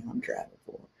company I'm driving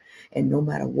for. And no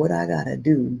matter what I got to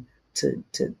do to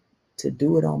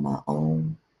do it on my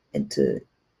own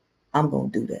I'm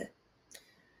going to do that.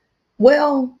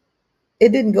 Well, it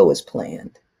didn't go as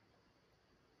planned.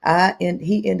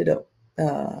 He ended up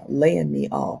laying me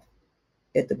off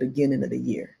at the beginning of the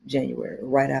year, January,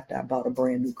 right after I bought a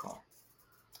brand new car.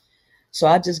 So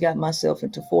I just got myself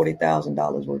into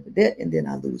 $40,000 worth of debt and then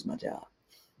I lose my job.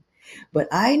 But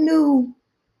I knew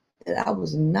that I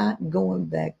was not going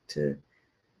back to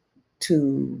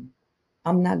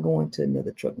I'm not going to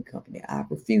another trucking company. I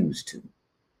refused to.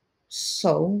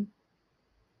 So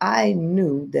I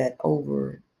knew that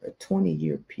over a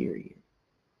 20-year period,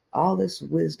 all this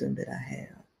wisdom that I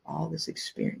have, all this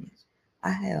experience,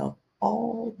 I have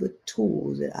all the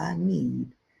tools that I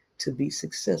need to be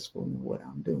successful in what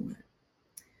I'm doing.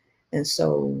 And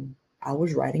so I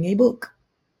was writing a book.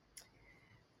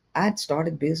 I'd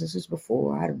started businesses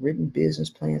before, I'd written business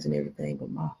plans and everything, but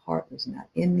my heart was not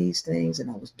in these things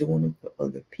and I was doing them for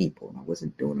other people and I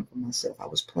wasn't doing them for myself. I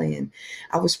was playing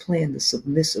the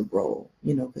submissive role,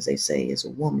 because they say as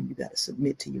a woman you got to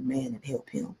submit to your man and help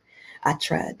him. I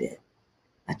tried that.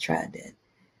 I tried that. And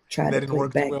Tried that to didn't play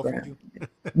work too well for background. you.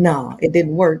 No, it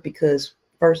didn't work because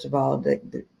first of all,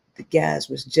 the guys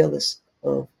was jealous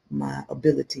of my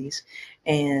abilities,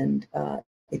 and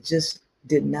it just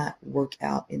did not work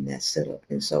out in that setup.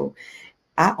 And so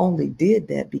I only did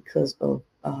that because of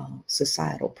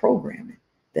societal programming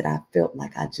that I felt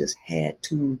like I just had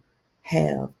to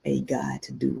have a guy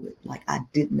to do it. Like I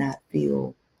did not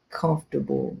feel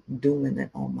comfortable doing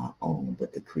it on my own,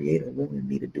 but the creator wanted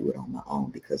me to do it on my own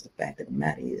because the fact of the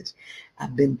matter is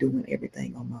I've been doing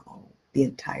everything on my own the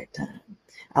entire time.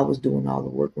 I was doing all the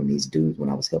work when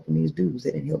I was helping these dudes.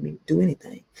 They didn't help me do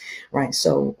anything. Right.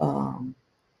 So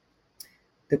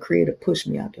the creator pushed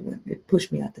me out the window. It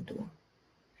pushed me out the door.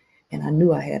 And I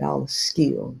knew I had all the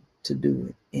skill to do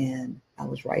it. And I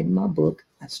was writing my book.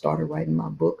 I started writing my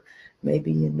book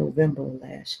maybe in November of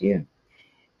last year.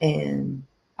 And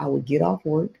I would get off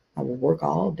work. I would work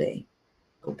all day,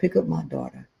 go pick up my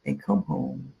daughter, and come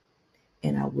home.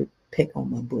 And I would pick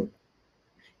on my book.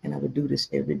 And I would do this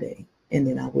every day. And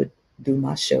then I would do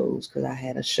my shows because I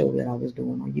had a show that I was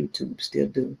doing on YouTube, still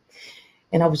do.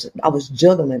 And I was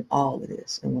juggling all of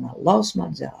this. And when I lost my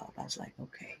job, I was like,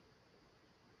 okay,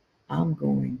 I'm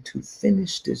going to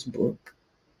finish this book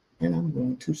and I'm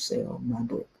going to sell my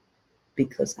book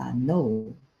because I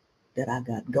know that I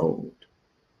got gold,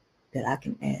 that I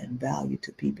can add value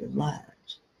to people's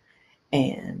lives.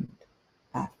 And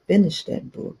I finished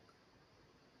that book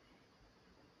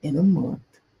in a month,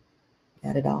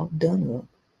 got it all done up,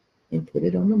 and put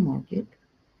it on the market.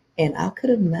 And I could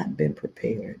have not been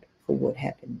prepared for what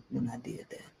happened when I did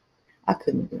that. I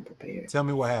couldn't have been prepared. Tell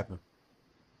me what happened.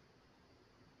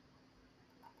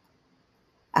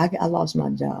 I lost my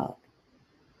job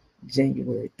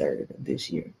January 3rd of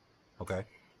this year. Okay.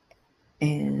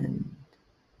 And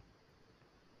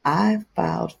I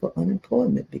filed for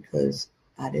unemployment because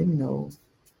I didn't know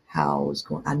how I was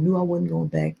going. I knew I wasn't going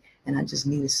back, and I just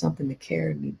needed something to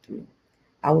carry me through.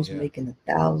 I was Yeah. making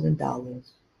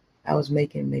 $1,000. I was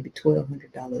making maybe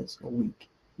 $1,200 a week,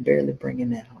 barely bringing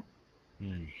that home.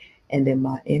 Mm. And then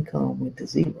my income went to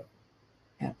zero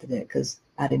after that because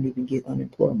I didn't even get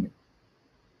unemployment.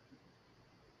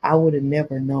 I would have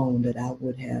never known that I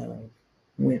would have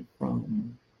went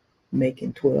from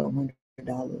making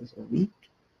 $1,200 a week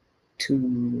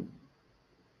to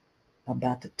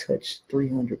about to touch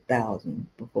 300,000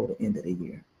 before the end of the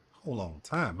year. Hold on,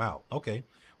 time out. Okay.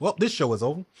 Well, this show is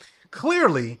over.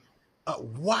 Clearly,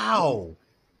 wow.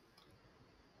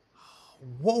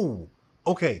 Whoa.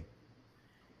 Okay.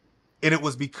 And it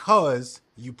was because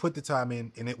you put the time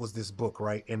in, and it was this book,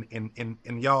 right? And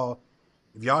y'all,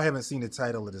 if y'all haven't seen the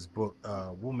title of this book,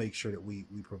 we'll make sure that we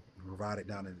provide it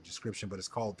down in the description. But it's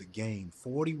called The Game: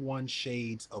 41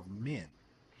 Shades of Men.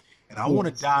 And I want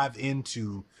to Yes. dive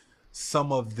into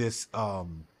some of this,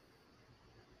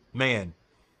 man,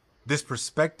 this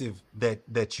perspective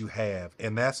that you have.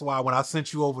 And that's why when I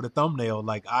sent you over the thumbnail,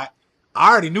 like I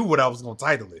already knew what I was going to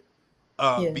title it,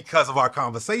 Yes. because of our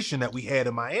conversation that we had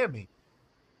in Miami.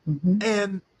 Mm-hmm.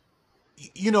 And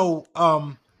you know,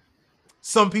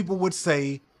 some people would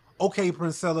say, okay,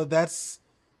 Princella, that's,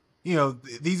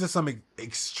 these are some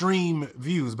extreme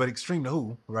views, but extreme to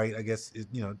who, right? I guess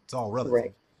it's all Correct.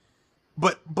 relative.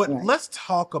 But Right. let's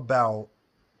talk about,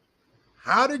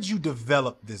 how did you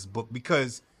develop this book?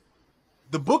 Because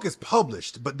the book is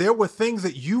published, but there were things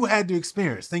that you had to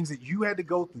experience, things that you had to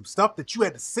go through, stuff that you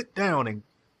had to sit down and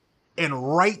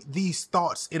write these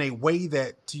thoughts in a way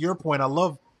that, to your point, I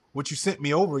love what you sent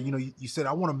me over. You said,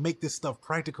 I want to make this stuff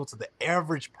practical to the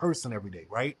average person every day,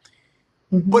 right?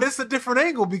 Mm-hmm. But it's a different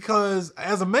angle because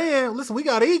as a man, listen, we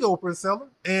got ego, Priscilla,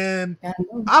 and I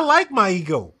know. I like my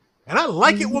ego, and I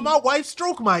like it when Mm-hmm. my wife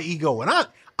stroke my ego, and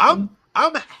Yeah.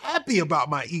 I'm happy about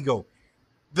my ego.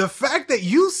 The fact that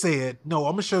you said, no,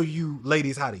 I'm gonna show you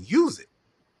ladies how to use it,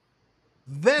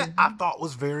 that I Mm-hmm. thought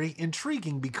was very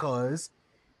intriguing, because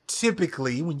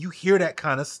typically when you hear that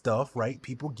kind of stuff, right,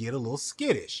 people get a little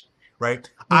skittish, right?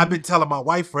 I've Mm-hmm. been telling my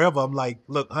wife forever, I'm like,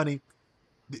 look, honey,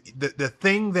 the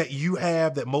thing that you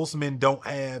have that most men don't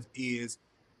have is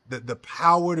the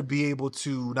power to be able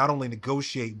to not only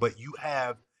negotiate, but you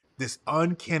have this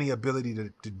uncanny ability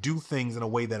to do things in a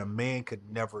way that a man could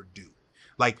never do.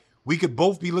 Like, we could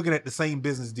both be looking at the same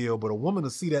business deal, but a woman will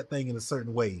see that thing in a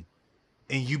certain way,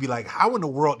 and you be like, how in the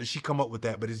world did she come up with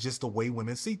that? But it's just the way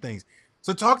women see things.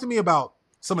 So talk to me about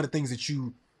some of the things that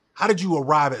how did you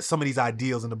arrive at some of these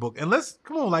ideals in the book? And let's,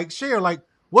 come on, like, share, like,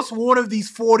 what's one of these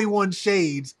 41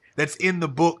 shades that's in the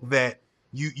book that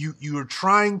you are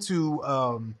trying to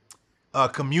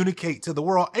communicate to the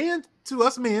world, and to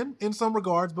us men in some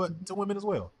regards, but to women as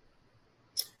well.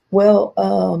 Well,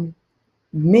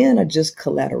 men are just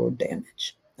collateral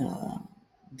damage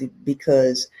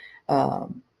because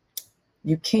um,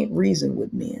 you can't reason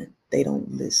with men. They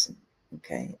don't listen.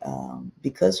 Okay.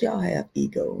 Because y'all have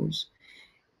egos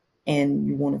and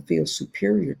you want to feel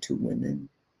superior to women,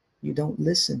 you don't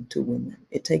listen to women.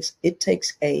 It takes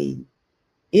a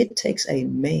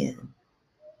man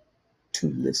to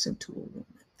listen to a woman.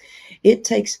 It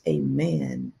takes a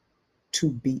man to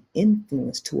be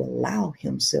influenced, to allow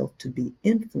himself to be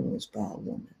influenced by a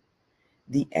woman.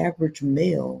 The average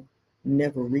male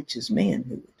never reaches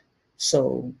manhood,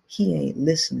 so he ain't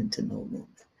listening to no woman.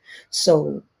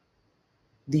 So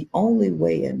the only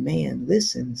way a man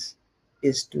listens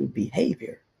is through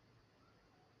behavior,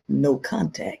 no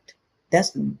contact.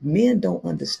 That's Men don't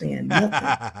understand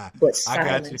nothing but I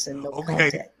got you. silence and no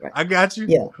Okay, contact, right? I got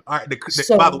you. Yeah. All right.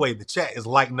 By the So way, the chat is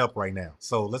lighting up right now,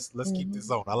 so let's keep this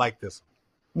mhm, on. I like this.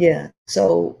 yeah.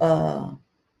 So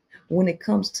when it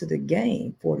comes to the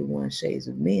game, 41 Shades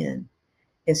of Men,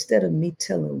 instead of me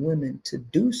telling women to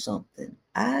do something,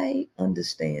 I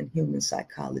understand human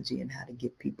psychology and how to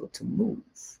get people to move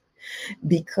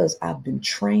because I've been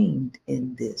trained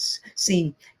in this.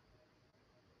 See,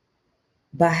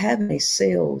 by having a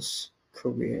sales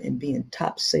career and being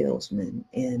top salesman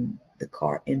in the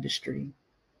car industry,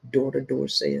 door to door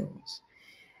sales,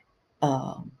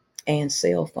 um, and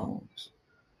cell phones,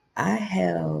 I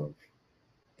have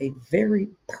a very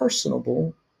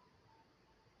personable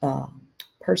um,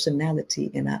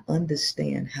 personality, and I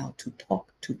understand how to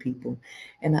talk to people,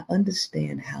 and I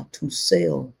understand how to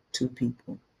sell to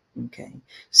people. Okay.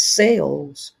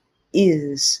 Sales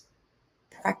is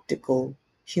practical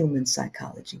human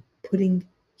psychology, putting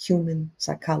human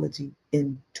psychology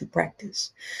into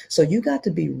practice. So you got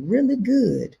to be really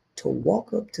good to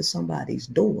walk up to somebody's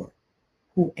door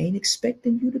who ain't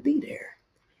expecting you to be there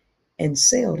and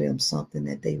sell them something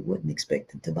that they wasn't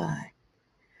expecting to buy.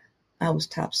 I was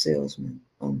top salesman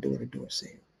on door to door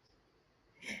sales.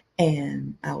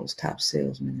 And I was top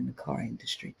salesman in the car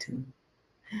industry too.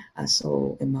 I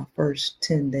sold in my first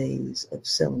 10 days of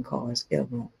selling cars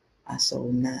ever. I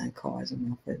sold 9 cars in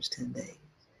my first 10 days.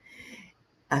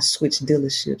 I switched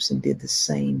dealerships and did the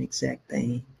same exact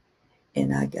thing.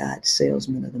 And I got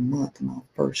Salesman of the Month my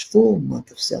first full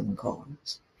month of selling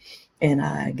cars. And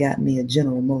I got me a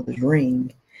General Motors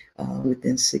ring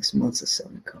within 6 months of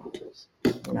selling cars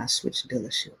when I switched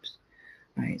dealerships.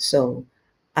 Right. So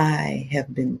I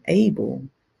have been able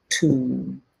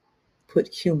to put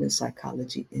human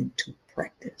psychology into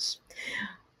practice.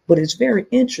 But it's very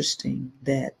interesting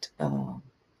that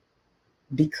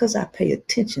because I pay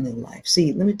attention in life.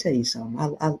 See, let me tell you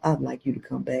something. I'd like you to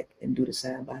come back and do the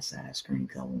side by side screen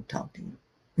because I want to talk to you.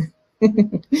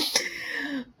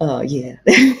 Yeah.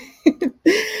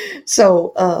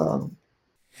 So,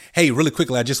 Hey, really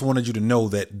quickly, I just wanted you to know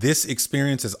that this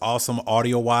experience is awesome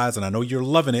audio wise, and I know you're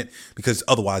loving it because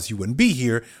otherwise you wouldn't be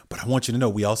here. But I want you to know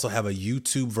we also have a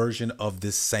YouTube version of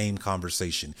this same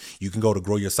conversation. You can go to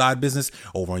Grow Your Side Business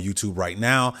over on YouTube right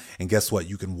now, and guess what?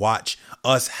 You can watch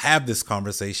us have this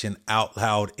conversation out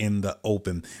loud in the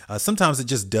open. Sometimes it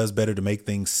just does better to make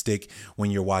things stick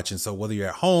when you're watching. So whether you're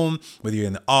at home, whether you're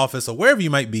in the office, or wherever you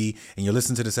might be, and you're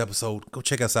listening to this episode, go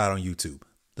check us out on YouTube.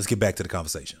 Let's get back to the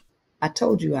conversation. I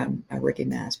told you I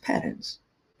recognize patterns.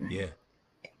 Right? Yeah.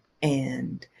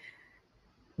 And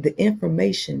the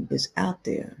information is out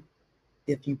there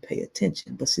if you pay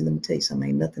attention. But see, let me tell you something,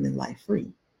 ain't nothing in life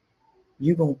free.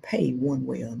 You're going to pay one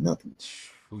way or another.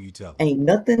 Who you telling? Ain't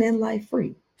nothing in life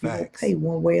free. You're going to Facts. pay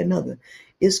one way or another.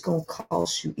 It's going to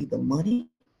cost you either money,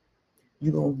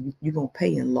 you're going to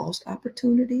pay in lost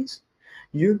opportunities,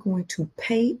 you're going to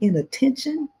pay in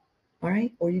attention, all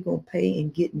right, or you're going to pay in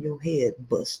getting your head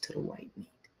bust to the white meat.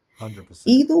 100%.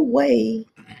 Either way,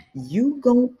 you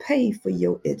going to pay for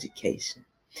your education.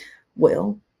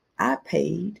 Well, I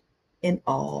paid in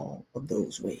all of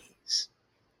those ways.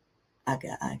 I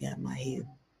got my head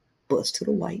bust to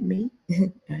the white meat,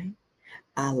 right?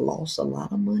 I lost a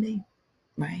lot of money,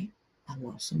 right? I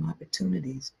lost some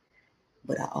opportunities,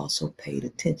 but I also paid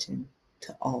attention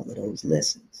to all of those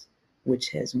lessons, which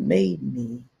has made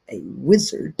me a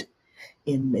wizard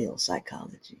in male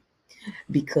psychology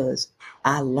because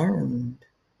I learned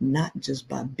not just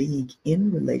by being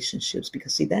in relationships,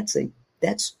 because see,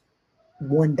 that's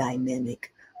one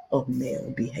dynamic of male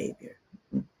behavior,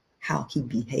 how he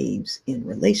behaves in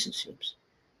relationships.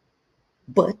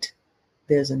 But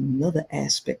there's another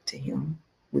aspect to him,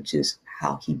 which is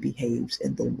how he behaves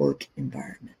in the work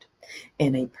environment.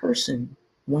 And a person,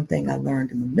 one thing I learned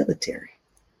in the military,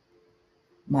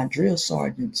 my drill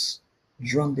sergeants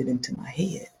drummed it into my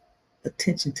head.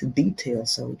 Attention to detail,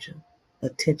 soldier.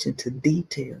 Attention to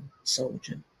detail,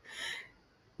 soldier.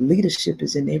 Leadership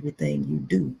is in everything you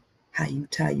do. How you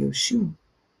tie your shoe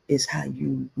is how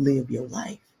you live your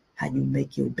life. How you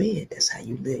make your bed, that's how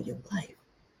you live your life.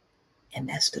 And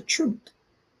that's the truth.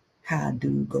 How a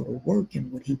dude go to work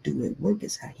and what he do at work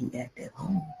is how he act at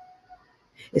home.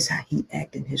 It's how he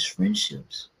act in his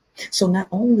friendships. So not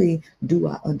only do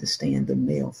I understand the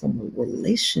male from a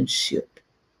relationship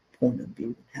point of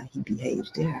view, how he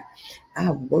behaves there,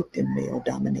 I've worked in male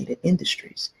dominated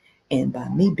industries. And by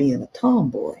me being a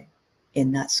tomboy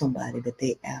and not somebody that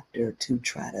they after to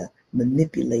try to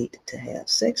manipulate to have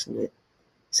sex with,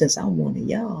 since I'm one of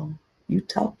y'all, you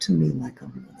talk to me like I'm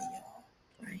one of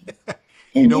y'all, right?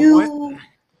 You And know what? you,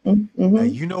 mm-hmm,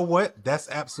 You know what? That's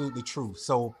absolutely true.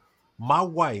 So, my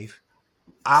wife,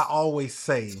 I always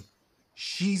say,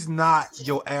 she's not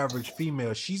your average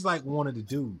female. She's like one of the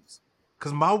dudes.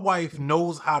 Because my wife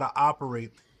knows how to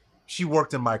operate. She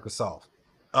worked in Microsoft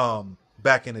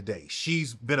back in the day.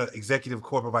 She's been an executive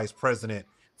corporate vice president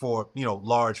for,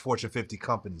 large Fortune 50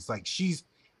 companies. She's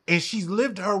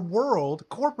lived her world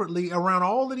corporately around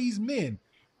all of these men,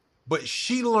 but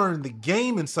she learned the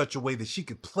game in such a way that she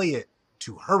could play it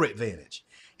to her advantage.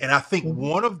 And I think mm-hmm,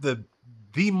 one of the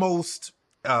most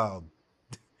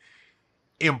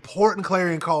important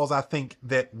clarion calls I think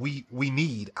that we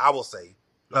need, I will say,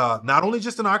 not only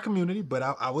just in our community, but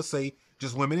I would say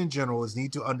just women in general is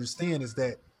need to understand is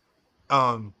that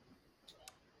um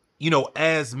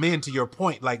as men, to your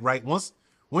point, like, right, once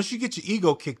you get your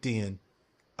ego kicked in,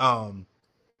 um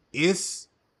it's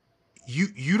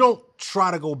you don't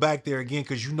try to go back there again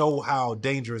because you know how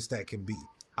dangerous that can be.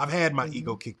 I've had my mm-hmm,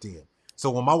 ego kicked in. So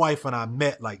when my wife and I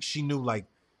met, like, she knew, like,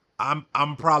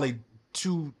 I'm probably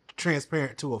too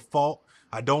transparent to a fault.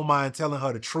 I don't mind telling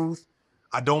her the truth.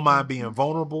 I don't mind being mm-hmm,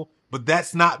 vulnerable, but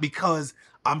that's not because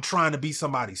I'm trying to be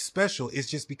somebody special. It's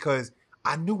just because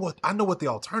I know what the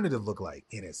alternative look like,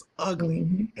 and it's ugly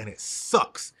mm-hmm, and it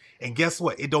sucks. And guess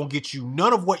what? It don't get you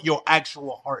none of what your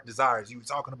actual heart desires. You were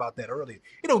talking about that earlier.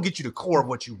 It don't get you the core of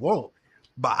what you want.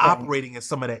 by Right. operating in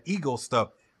some of that ego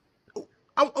stuff.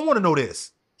 I want to know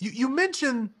this. You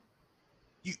mentioned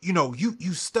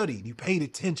you studied, you paid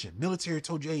attention. Military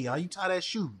told you, hey, how you tie that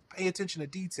shoe? Pay attention to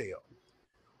detail.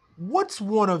 What's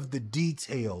one of the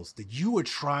details that you are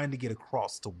trying to get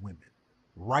across to women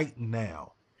right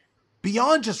now?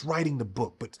 Beyond just writing the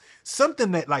book, but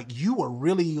something that like you are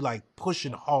really like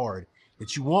pushing hard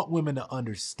that you want women to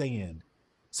understand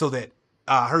so that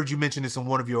I heard you mention this in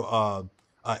one of your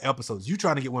episodes. You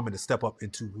trying to get women to step up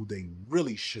into who they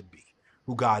really should be,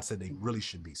 who God said they really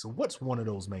should be. So what's one of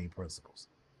those main principles?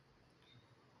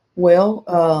 Well,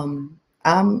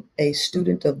 I'm a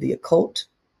student of the occult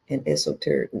and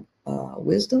esoteric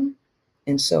wisdom.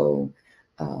 And so,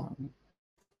 um,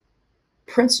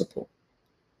 principle,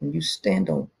 when you stand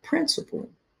on principle,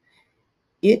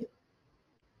 it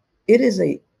it is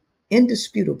a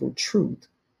indisputable truth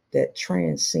that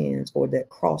transcends or that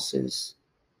crosses,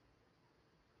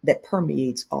 that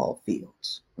permeates all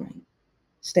fields, right?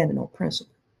 Standing on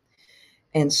principle.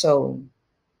 And so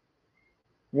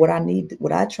what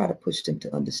I try to push them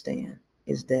to understand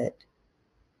is that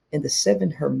in the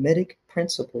seven hermetic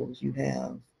principles, you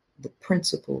have the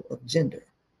principle of gender,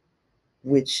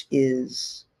 which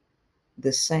is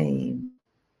the same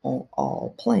on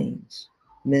all planes: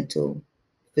 mental,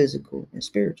 physical, and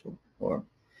spiritual, or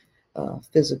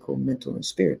physical, mental, and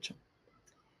spiritual.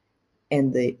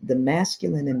 And the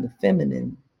masculine and the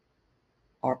feminine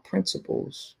are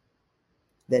principles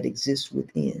that exist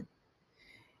within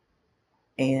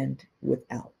and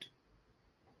without.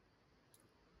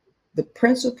 The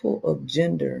principle of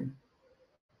gender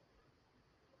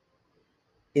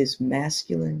is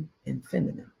masculine and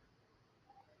feminine.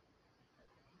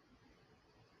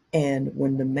 And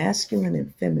when the masculine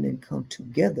and feminine come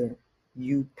together,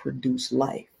 you produce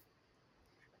life.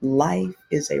 Life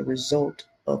is a result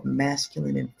of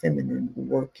masculine and feminine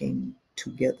working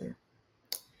together.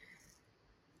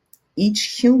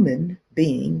 Each human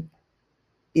being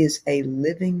is a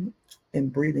living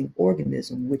and breathing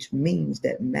organism, which means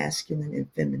that masculine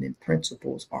and feminine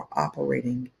principles are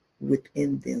operating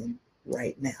within them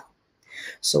right now.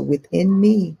 So within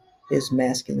me is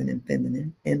masculine and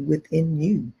feminine, and within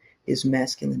you is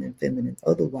masculine and feminine.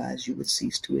 Otherwise, you would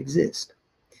cease to exist.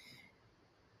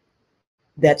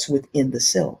 That's within the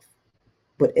self.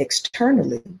 But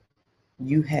externally,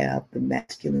 you have the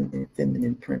masculine and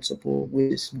feminine principle,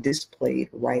 which is displayed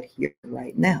right here,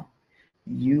 right now.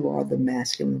 You are the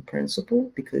masculine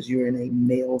principle because you're in a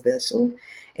male vessel,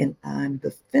 and I'm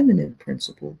the feminine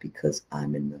principle because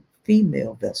I'm in the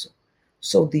female vessel.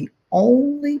 So the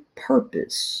only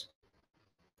purpose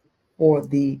for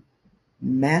the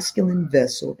masculine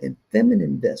vessel and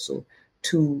feminine vessel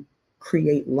to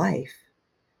create life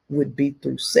would be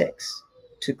through sex,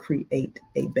 to create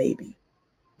a baby.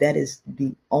 That is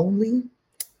the only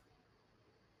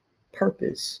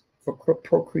purpose for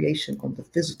procreation on the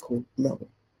physical level.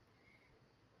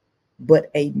 But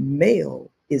a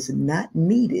male is not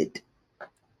needed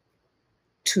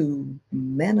to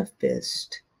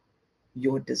manifest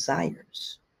your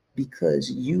desires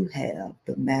because you have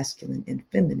the masculine and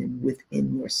feminine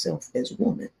within yourself as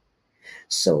woman.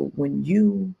 So when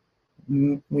you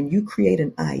create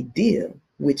an idea,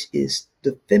 which is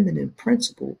the feminine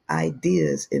principle,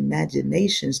 ideas,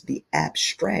 imaginations, the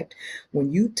abstract,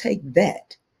 when you take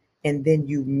that and then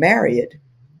you marry it,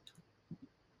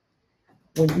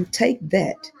 when you take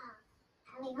that,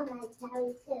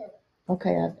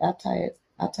 okay, I'll tie it.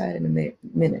 I'll tie it in a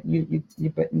minute.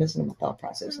 You're missing my thought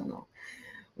process. I know.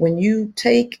 When you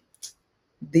take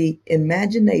the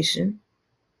imagination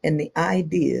and the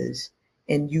ideas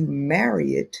and you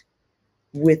marry it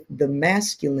with the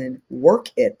masculine work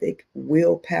ethic,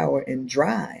 willpower, and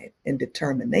drive and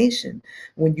determination,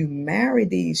 when you marry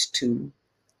these two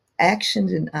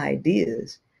actions and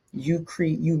ideas, you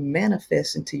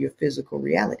manifest into your physical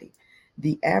reality.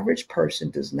 The average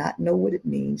person does not know what it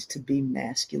means to be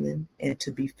masculine and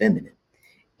to be feminine.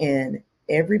 And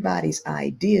everybody's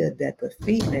idea that the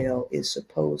female is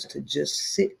supposed to just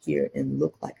sit here and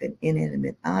look like an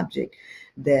inanimate object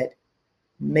that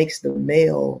makes the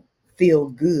male feel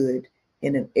good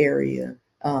in an area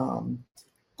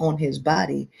on his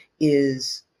body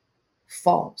is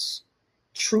false.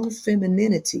 True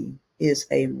femininity is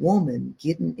a woman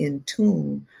getting in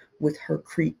tune with her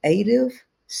creative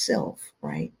self,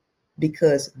 right?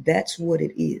 Because that's what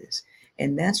it is.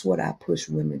 And that's what I push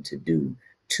women to do,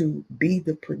 to be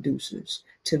the producers,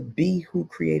 to be who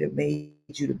Creator made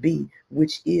you to be,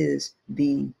 which is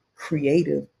the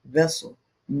creative vessel.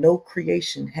 No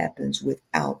creation happens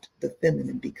without the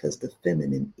feminine because the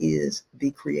feminine is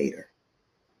the creator.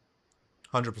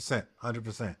 100%.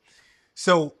 100%.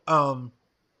 So,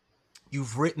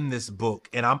 you've written this book,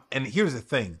 and here's the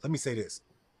thing. Let me say this.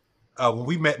 When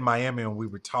we met in Miami and we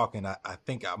were talking, I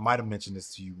think I might have mentioned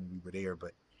this to you when we were there,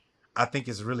 but I think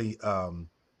it's really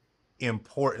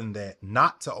important that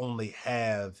not to only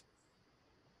have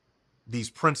these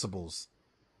principles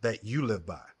that you live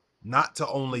by, not to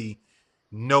only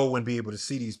know and be able to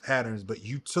see these patterns, but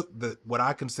you took the what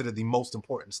I consider the most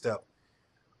important step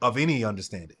of any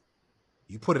understanding.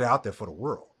 You put it out there for the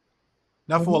world.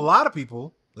 Now, for a Hmm. lot of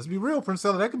people, let's be real,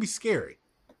 Princella, that can be scary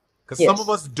because some of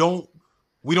Yes. us don't.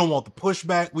 We don't want the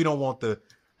pushback. We don't want the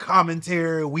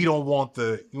commentary. We don't want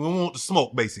the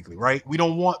smoke, basically, right? We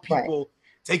don't want Right. people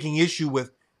taking issue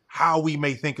with how we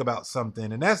may think about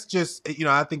something, and that's just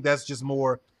I think that's just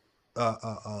more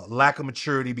lack of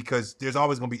maturity because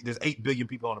there's 8 billion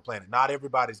people on the planet. Not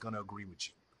everybody's going to agree with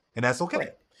you, and that's okay.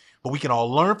 Correct. But we can all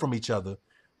learn from each other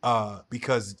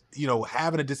because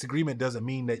having a disagreement doesn't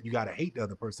mean that you got to hate the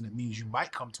other person. It means you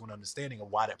might come to an understanding of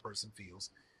why that person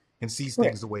feels and sees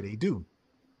things Correct. the way they do.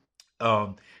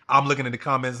 Um, I'm looking at the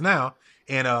comments now,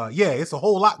 and yeah, it's a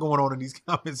whole lot going on in these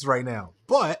comments right now.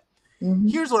 But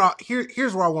Hmm. here's where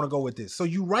I want to go with this. So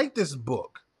you write this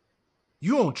book,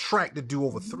 you on track to do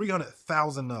over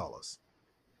 $300,000.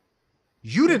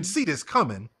 You didn't Hmm. see this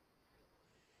coming.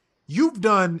 You've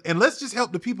done, and let's just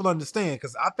help the people understand,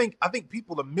 because I think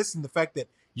people are missing the fact that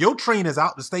your train is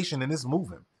out the station and it's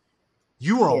moving.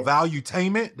 You were on Yes.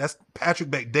 Valuetainment, that's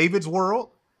Patrick Bet-David's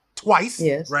world, twice,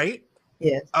 Yes. right?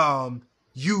 Yes. Um,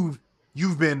 you've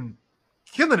been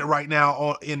killing it right now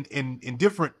on in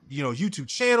different YouTube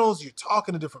channels. You're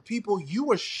talking to different people.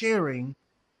 You are sharing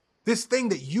this thing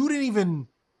that you didn't even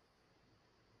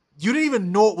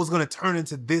know it was going to turn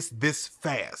into this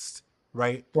fast,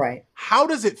 right? Right. How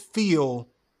does it feel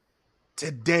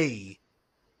today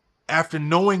after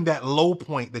knowing that low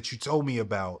point that you told me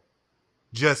about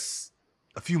just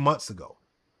a few months ago?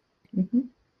 Hmm.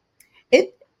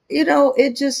 It,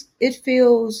 it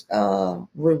feels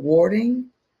rewarding,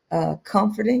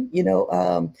 comforting.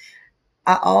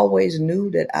 I always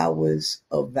knew that I was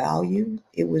of value.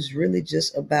 It was really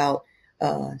just about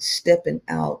stepping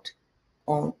out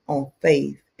on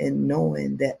faith and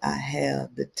knowing that I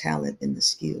have the talent and the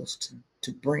skills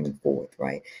to bring forth,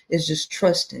 right? It's just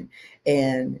trusting.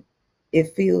 And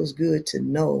it feels good to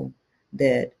know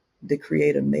that the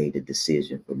creator made a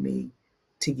decision for me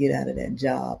to get out of that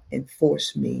job and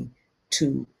force me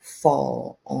to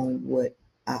fall on what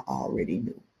I already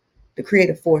knew. The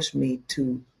creator forced me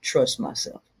to trust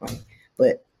myself, right?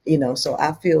 But so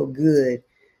I feel good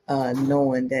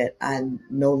knowing that I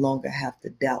no longer have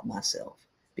to doubt myself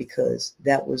because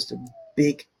that was the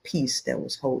big piece that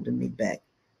was holding me back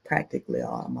practically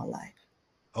all of my life.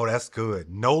 Oh, that's good.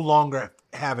 No longer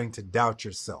having to doubt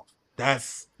yourself.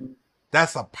 That's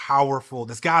a powerful.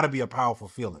 That's got to be a powerful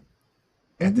feeling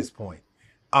at Mm-hmm. this point.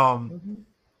 Um, Mm-hmm.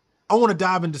 I want to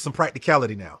dive into some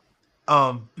practicality now.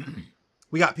 Um,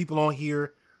 we got people on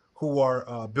here who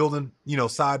are building,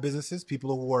 side businesses. People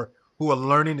who are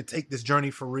learning to take this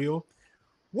journey for real.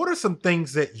 What are some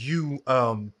things that you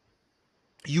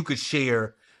could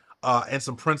share and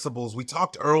some principles? We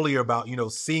talked earlier about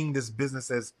seeing this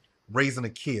business as raising a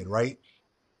kid, right?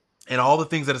 And all the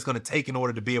things that it's going to take in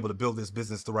order to be able to build this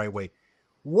business the right way.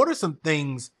 What are some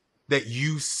things that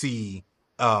you see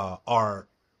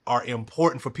are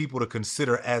important for people to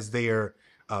consider as they're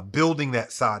building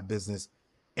that side business?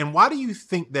 And why do you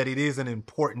think that it is an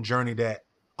important journey that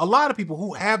a lot of people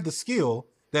who have the skill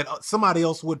that somebody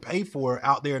else would pay for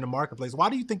out there in the marketplace, why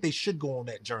do you think they should go on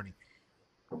that journey?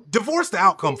 Divorce the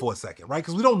outcome for a second, right?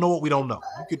 Because we don't know what we don't know.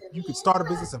 You could start a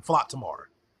business and flop tomorrow,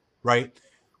 right?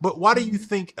 But why do you Mm-hmm.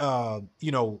 think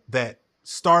that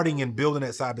starting and building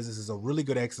that side business is a really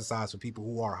good exercise for people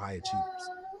who are high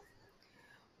achievers?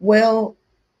 Well,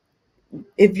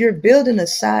 if you're building a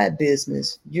side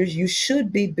business, you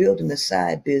should be building a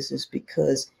side business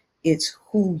because it's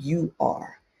who you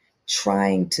are,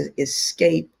 trying to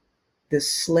escape the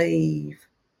slave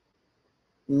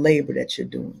labor that you're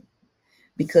doing.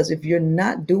 Because if you're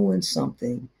not doing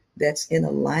something that's in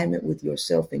alignment with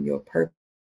yourself and your purpose,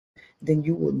 then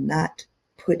you will not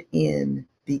put in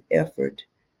the effort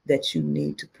that you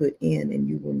need to put in and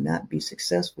you will not be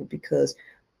successful because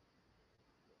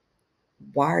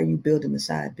why are you building a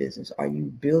side business? Are you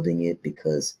building it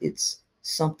because it's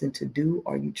something to do?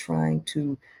 Are you trying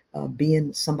to be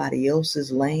in somebody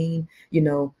else's lane?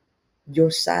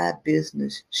 Your side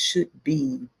business should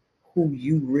be who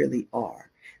you really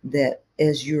are. That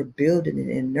as you're building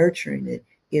it and nurturing it,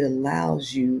 it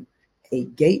allows you a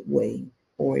gateway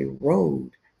or a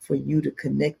road for you to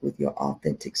connect with your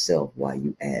authentic self while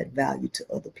you add value to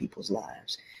other people's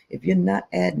lives. If you're not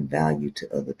adding value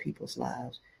to other people's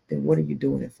lives, then what are you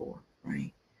doing it for,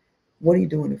 right? What are you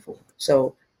doing it for?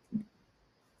 So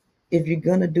if you're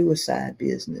going to do a side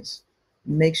business,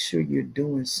 make sure you're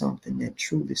doing something that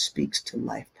truly speaks to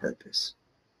life purpose.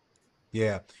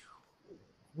 Yeah.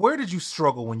 Where did you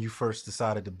struggle when you first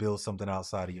decided to build something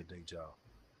outside of your day job?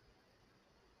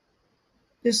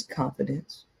 Just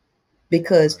confidence,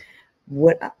 because Okay.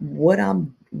 what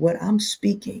I'm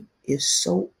speaking is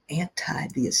so anti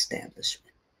the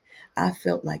establishment. I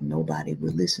felt like nobody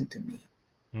would listen to me.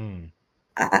 Hmm.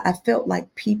 I felt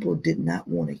like people did not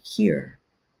want to hear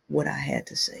what I had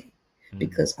to say, Hmm.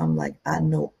 because I'm like, I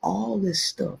know all this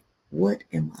stuff. What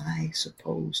am I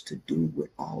supposed to do with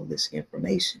all this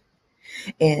information?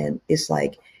 And it's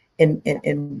like,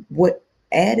 and what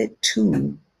added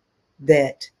to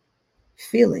that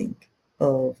feeling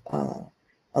of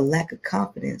a lack of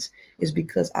confidence is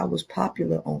because I was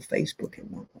popular on Facebook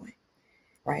at one point,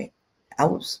 right?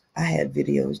 I had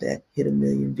videos that hit 1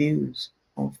 million views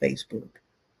on Facebook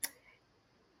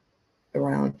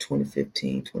around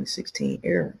 2015, 2016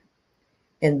 era.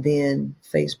 And then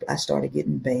Facebook, I started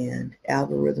getting banned.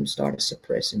 Algorithms started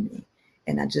suppressing me.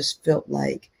 And I just felt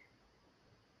like,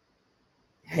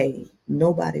 hey,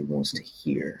 nobody wants to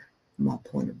hear my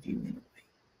point of view anyway,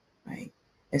 right?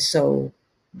 And so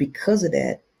because of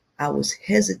that, I was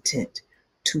hesitant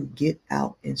to get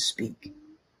out and speak,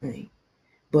 right?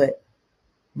 But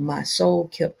my soul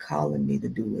kept calling me to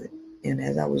do it. And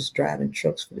as I was driving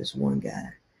trucks for this one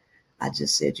guy, I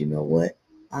just said, you know what?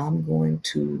 I'm going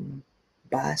to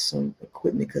buy some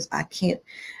equipment, because I can't,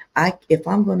 if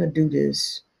I'm going to do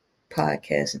this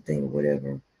podcasting thing or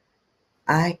whatever,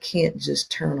 I can't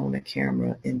just turn on the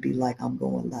camera and be like, I'm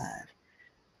going live.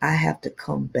 I have to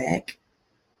come back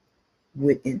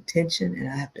with intention, and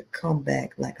I have to come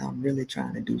back like I'm really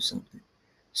trying to do something.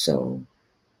 So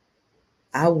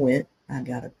I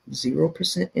got a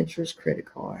 0% interest credit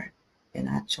card, and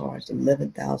I charged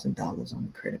 $11,000 on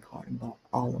the credit card and bought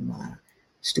all of my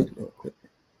studio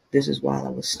equipment. This is while I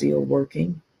was still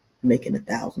working, making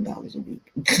 $1,000 a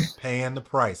week. Paying the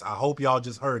price. I hope y'all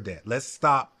just heard that. Let's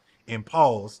stop and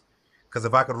pause. Because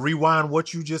if I could rewind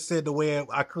what you just said the way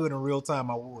I could in real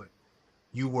time, I would.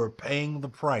 You were paying the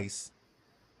price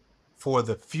for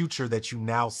the future that you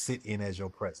now sit in as your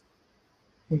present.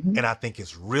 Mm-hmm. And I think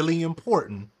it's really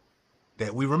important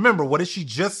that we remember, what did she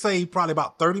just say probably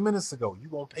about 30 minutes ago?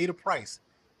 You're going to pay the price,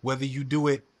 whether you do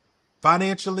it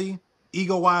financially,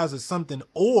 ego wise, or something,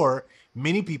 or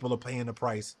many people are paying the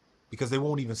price because they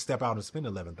won't even step out and spend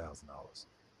 $11,000.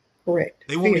 Correct.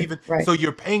 They won't Fear, even. right? So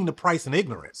you're paying the price in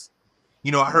ignorance.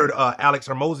 I heard Right. Alex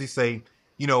Hermosi say,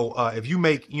 if you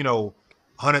make,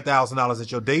 $100,000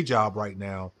 at your day job right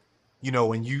now,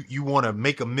 and you want to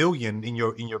make 1 million in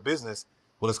your business,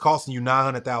 well, it's costing you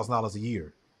 $900,000 a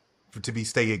year to be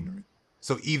stay ignorant.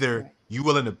 So either Right. you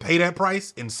willing to pay that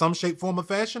price in some shape, form, or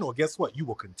fashion, or guess what? You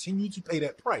will continue to pay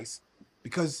that price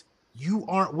because you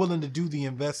aren't willing to do the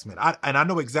investment. I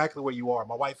know exactly where you are.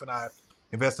 My wife and I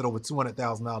invested over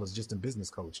 $200,000 just in business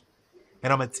coaching.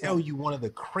 And I'm gonna tell Right. you, one of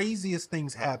the craziest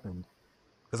things happened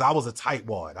because I was a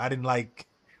tightwad. I didn't like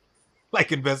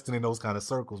investing in those kind of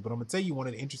circles. But I'm gonna tell you one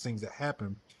of the interesting things that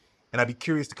happened, and I'd be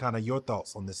curious to kind of your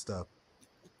thoughts on this stuff.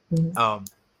 Mm-hmm. Um,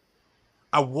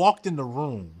 I walked in the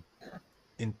room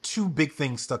and two big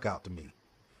things stuck out to me.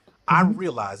 I Mm-hmm.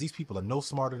 realized these people are no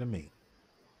smarter than me.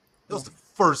 Right.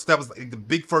 That was like the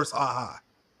big first aha,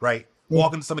 right? Yeah.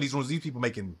 Walking into some of these rooms, these people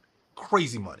making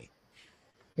crazy money.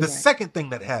 The You're right. second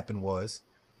thing that happened was,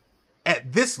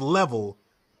 at this level,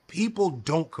 people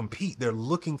don't compete. They're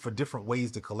looking for different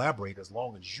ways to collaborate as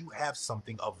long as you have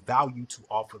something of value to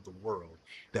offer the world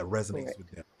that resonates with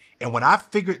Correct. them. And when I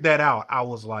figured that out, I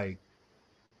was like,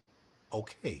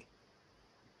 okay,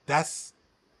 that's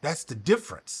that's the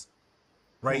difference,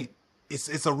 Right. right?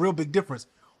 It's a real big difference.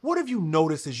 What have you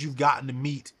noticed as you've gotten to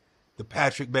meet the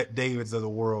Patrick Bet Davids of the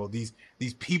world? These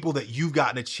people that you've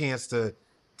gotten a chance to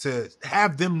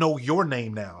have them know your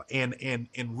name now and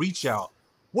reach out.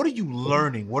 What are you Mhm.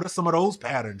 learning? What are some of those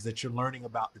patterns that you're learning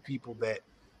about the people that,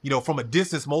 from a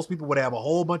distance, most people would have a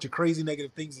whole bunch of crazy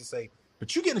negative things to say,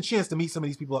 but you get a chance to meet some of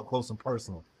these people up close and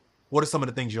personal. What are some of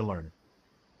the things you're learning?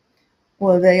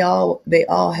 Well, they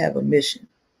all have a mission.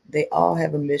 They all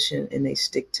have a mission, and they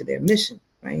stick to their mission,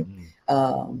 right? Mm,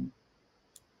 Um,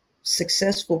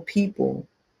 successful people,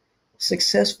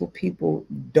 successful people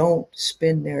don't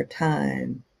spend their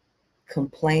time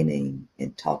complaining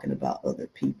and talking about other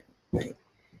people, right?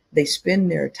 They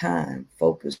spend their time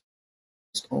focused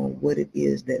on what it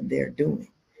is that they're doing.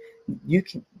 You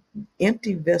can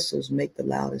Empty vessels make the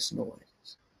loudest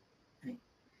noise, right?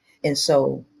 And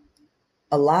so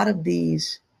a lot of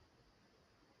these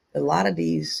a lot of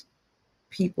these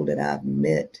people that I've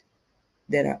met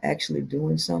that are actually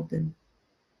doing something,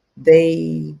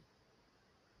 they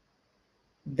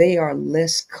they are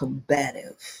less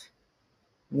combative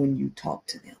when you talk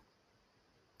to them.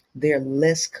 They're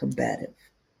less combative.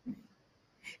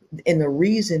 And the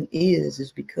reason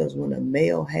is because when a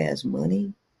male has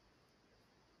money,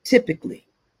 typically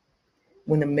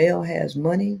when a male has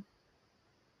money,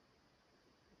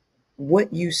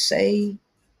 what you say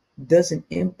doesn't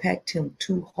impact him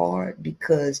too hard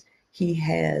because he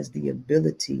has the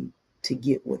ability to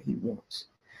get what he wants.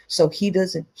 So he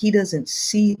doesn't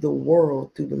see the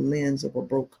world through the lens of a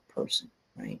broke person,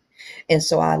 right? And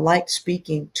so I like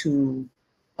speaking to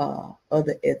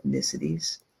other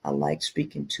ethnicities. I like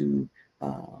speaking to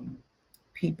um,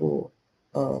 people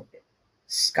of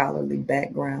scholarly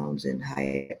backgrounds and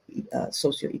high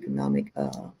socioeconomic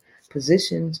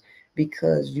positions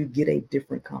because you get a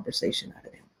different conversation out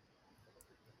of them.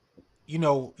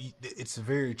 It's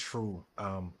very true.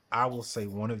 I will say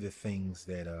one of the things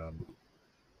that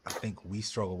I think we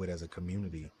struggle with as a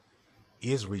community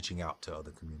is reaching out to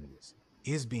other communities,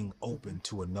 is being Mhm. open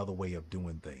to another way of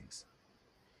doing things.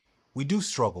 We do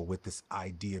struggle with this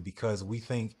idea because we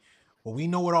think, well, we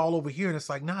know it all over here. And it's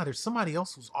like, nah, there's somebody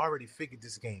else who's already figured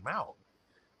this game out.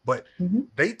 But Mhm.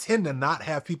 they tend to not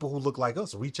have people who look like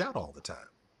us reach out all the time,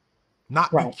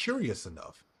 not be Right. curious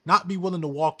enough, not be willing to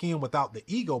walk in without the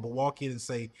ego, but walk in and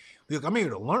say, look, I'm here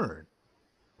to learn,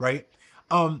 right?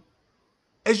 Um,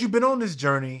 as you've been on this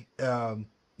journey,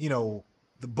 you know,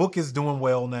 the book is doing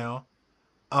well now.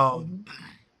 Um, Mhm.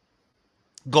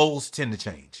 goals tend to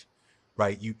change,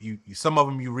 right? You some of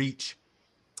them you reach,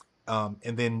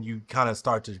 and then you kind of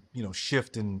start to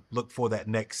shift and look for that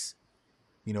next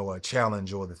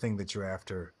challenge or the thing that you're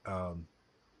after.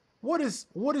 What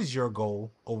is your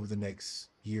goal over the next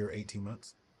year, 18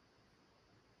 months?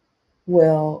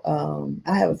 Well,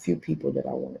 I have a few people that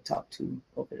I want to talk to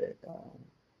over the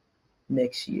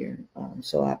next year.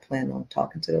 So I plan on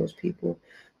talking to those people.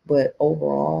 But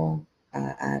overall,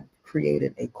 I've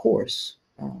created a course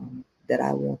that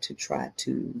I want to try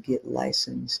to get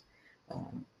licensed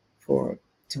um, for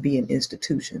to be in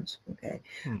institutions. Okay,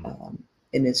 Hmm. um,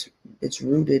 and it's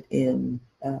rooted in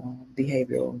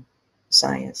behavioral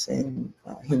science and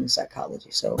human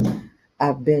psychology. So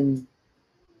I've been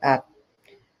I've,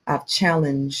 I've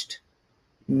challenged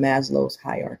Maslow's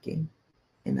hierarchy,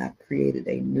 and I've created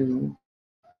a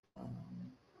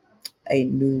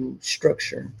new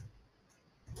structure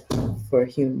for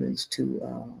humans to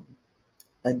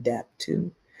adapt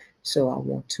to. So I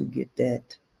want to get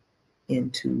that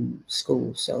into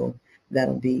school. So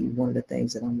that'll be one of the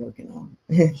things that I'm working on.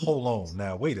 Hold on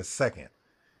now. Wait a second.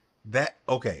 That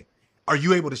okay? Are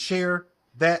you able to share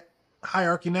that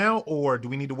hierarchy now, or do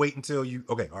we need to wait until you?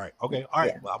 Okay, all right, okay, all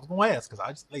right. Yeah. Well, I was gonna ask because I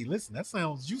just hey, listen, that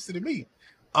sounds juicy to me.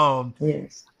 Um,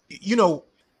 Yes. you know,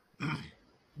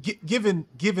 given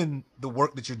the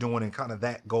work that you're doing and kind of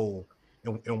that goal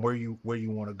and where you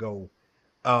want to go,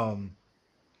 um,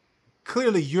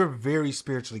 clearly you're very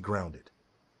spiritually grounded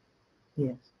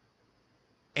Yes.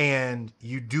 and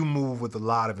you do move with a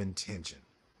lot of intention.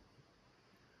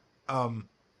 Um,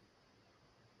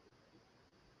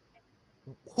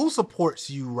 who supports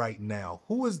you right now?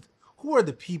 Who are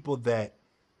the people that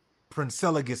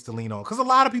Princella gets to lean on? Because a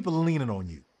lot of people are leaning on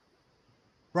you,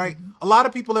 right? Mhm. A lot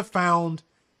of people have found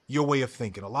your way of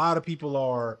thinking. A lot of people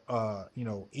are,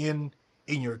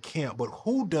 in your camp. But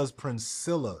who does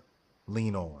Princella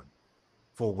lean on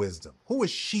for wisdom? Who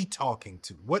is she talking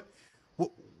to? What,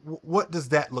 what does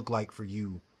that look like for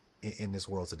you in this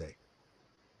world today?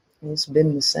 It's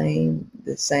been the same.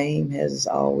 The same has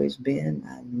always been.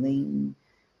 I lean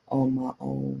on my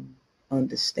own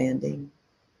understanding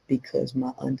because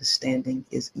my understanding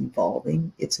is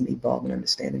evolving. It's an evolving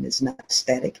understanding, it's not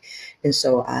static. And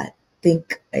so I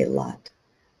think a lot.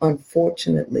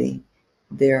 Unfortunately,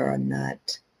 there are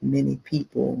not many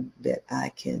people that I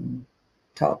can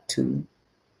talk to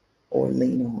or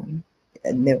lean on.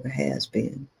 It never has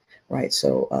been, right?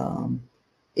 So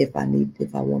if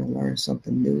I want to learn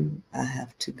something new, I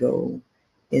have to go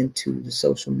into the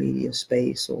social media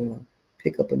space or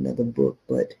pick up another book.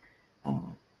 But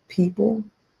uh, people,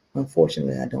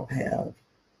 unfortunately, I don't have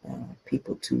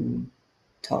people to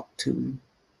talk to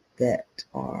that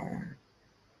are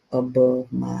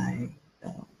above my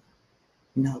uh,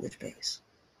 knowledge base.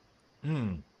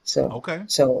 Hmm. So, Okay.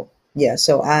 yeah,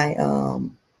 so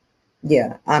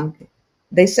yeah,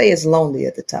 they say it's lonely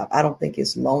at the top. I don't think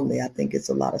it's lonely. I think it's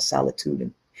a lot of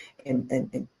solitude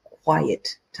and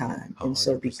quiet time. A And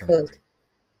so 100% because agree.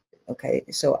 okay,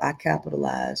 so I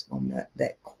capitalize on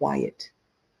that quiet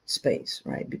space,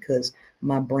 right? Because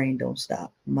my brain don't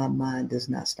stop. My mind does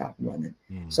not stop running.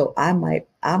 Mm. So I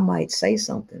might say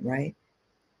something, right?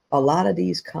 A lot of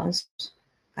these concepts,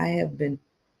 I have been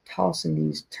tossing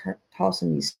these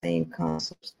same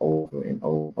concepts over and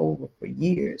over for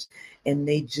years, and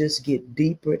they just get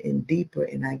deeper and deeper,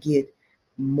 and I get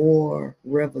more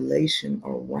revelation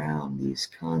around these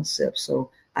concepts,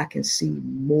 so I can see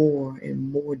more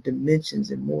and more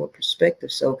dimensions and more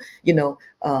perspective. So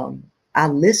I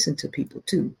listen to people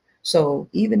too. So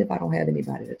even if I don't have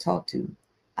anybody to talk to,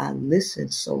 I listen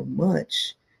so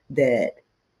much that,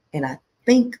 and I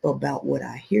think about what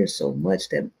I hear so much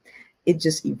that it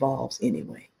just evolves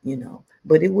anyway.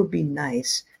 But it would be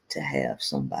nice to have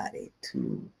somebody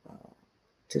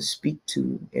to speak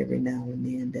to every now and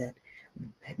then that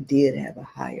did have a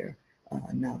higher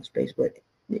knowledge base, but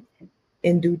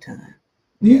in due time.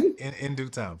 Yeah, in due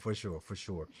time, for sure, for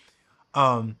sure.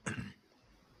 Um,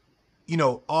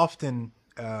 often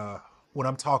when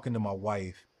I'm talking to my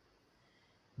wife,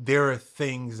 there are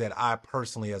things that I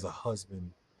personally, as a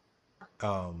husband,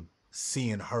 see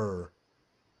in her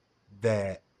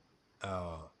that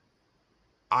uh,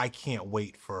 I can't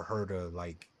wait for her to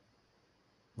like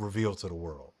reveal to the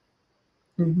world.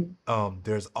 Hmm.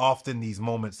 There's often these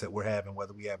moments that we're having,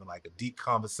 whether we having like a deep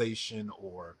conversation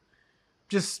or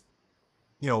just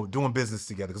doing business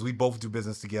together, because we both do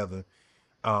business together.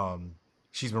 Um,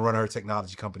 she's been running her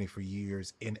technology company for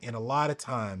years, and a lot of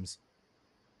times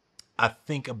I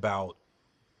think about.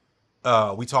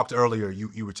 We talked earlier.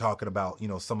 You were talking about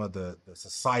some of the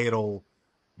societal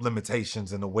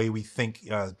limitations and the way we think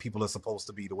people are supposed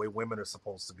to be, the way women are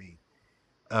supposed to be.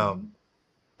 Um, Hmm.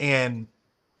 and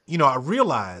I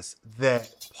realize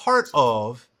that part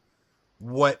of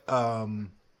what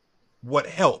what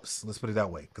helps, let's put it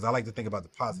that way, because I like to think about the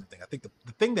positive thing. I think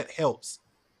the thing that helps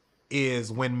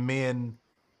is when men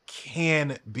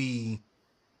can be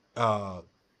uh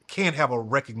can have a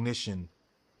recognition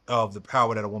of the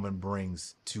power that a woman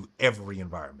brings to every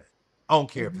environment. I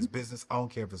don't care if it's Hmm. business, I don't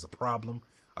care if it's a problem,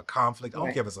 a conflict, I don't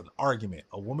Right. care if it's an argument.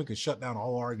 A woman can shut down a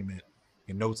whole argument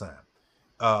in no time.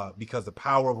 Because the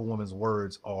power of a woman's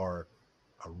words are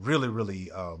really,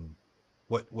 really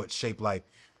what shape life.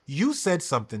 You said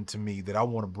something to me that I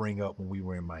want to bring up when we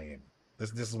were in Miami.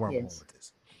 This is where I'm going Yes. with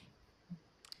this.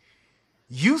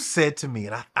 You said to me,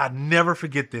 and I never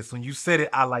forget this. When you said it,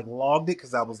 I like logged it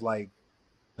because I was like,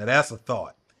 now that's a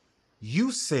thought.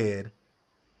 You said,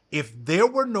 if there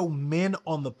were no men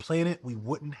on the planet, we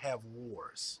wouldn't have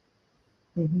wars.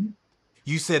 Hmm.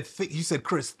 You said,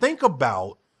 Chris, think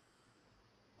about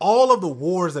all of the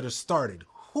wars that are started.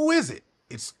 Who is it?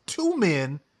 It's two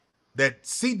men that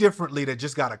see differently that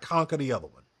just got to conquer the other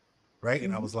one, right?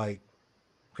 And I Hmm. was like,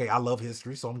 okay, I love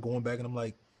history, so I'm going back and I'm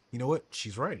like, you know what?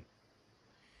 She's right.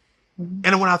 Hmm.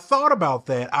 And when I thought about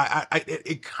that,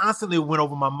 it constantly went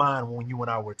over my mind when you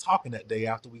and I were talking that day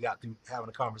after we got through having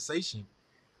a conversation.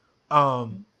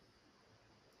 Um,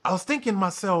 I was thinking to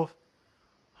myself,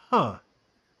 huh?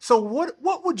 So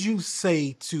what would you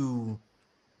say to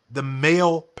the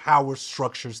male power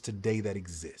structures today that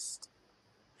exist?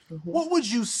 Hmm. What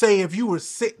would you say if you were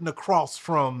sitting across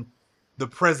from the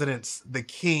presidents, the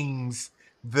kings,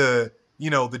 the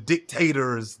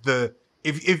dictators,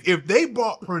 if they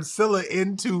brought Princella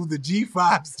into the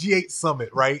G5's G8 summit,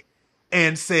 right?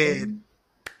 And said, Hmm.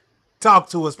 talk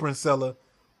to us, Princella.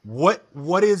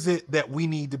 What is it that we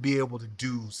need to be able to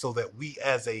do so that we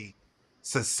as a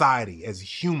society,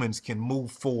 as humans, can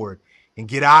move forward and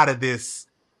get out of this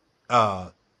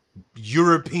uh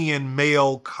European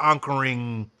male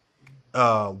conquering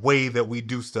way that we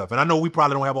do stuff? And I know we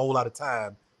probably don't have a whole lot of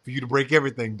time for you to break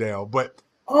everything down, but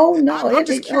Oh no! I'm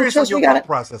just Oh, curious on trust your we got thought it.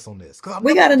 process on this, because I'll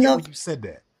We never got forget enough. when you said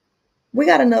that. We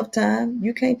got enough time.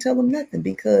 You can't tell them nothing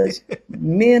because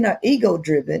men are ego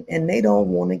driven and they don't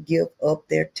want to give up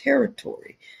their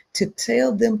territory. To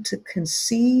tell them to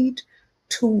concede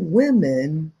to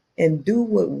women and do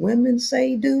what women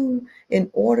say do in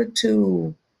order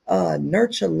to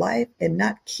nurture life and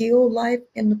not kill life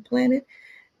in the planet,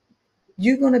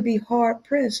 you're gonna be hard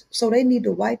pressed. So they need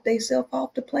to wipe themselves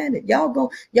off the planet. Y'all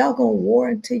gonna war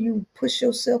until you push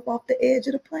yourself off the edge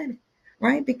of the planet,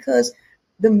 right? Because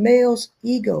the male's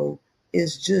ego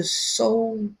is just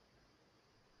so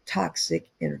toxic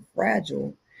and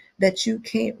fragile that you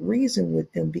can't reason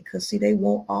with them because see they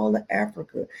want all of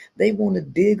Africa. They want to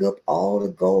dig up all the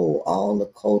gold, all the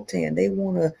coltan. They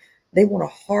want to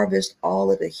harvest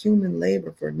all of the human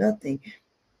labor for nothing.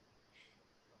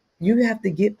 You have to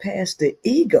get past the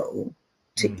ego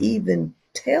to Mm-hmm. even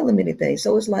tell them anything.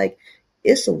 So it's like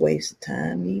it's a waste of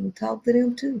time to even talk to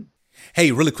them too.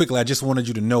 Hey, really quickly, I just wanted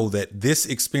you to know that this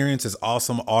experience is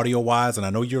awesome audio wise, and I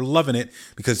know you're loving it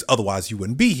because otherwise you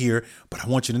wouldn't be here. But I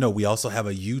want you to know we also have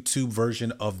a YouTube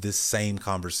version of this same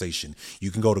conversation. You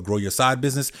can go to Grow Your Side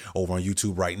Business over on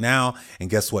YouTube right now, and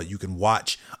guess what? You can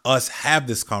watch us have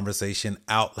this conversation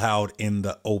out loud in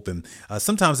the open.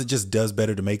 Sometimes it just does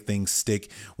better to make things stick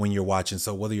when you're watching.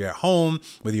 So whether you're at home,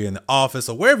 whether you're in the office,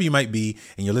 or wherever you might be,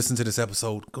 and you're listening to this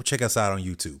episode, go check us out on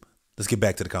YouTube. Let's get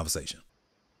back to the conversation.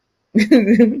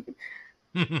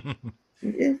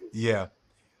 Yeah.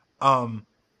 Um,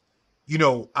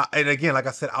 and again, like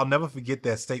I said, I'll never forget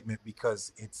that statement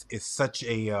because it's such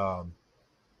a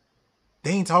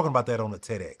they ain't talking about that on the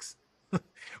TEDx.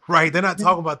 Right? They're not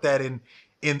talking about that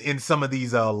in some of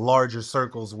these larger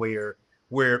circles where,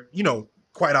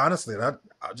 quite honestly, and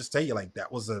I'll just tell you, like,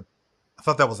 I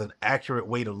thought that was an accurate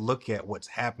way to look at what's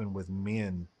happened with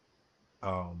men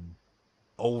um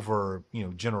over,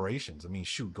 generations. I mean,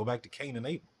 shoot, go back to Cain and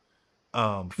Abel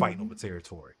fighting over Mhm.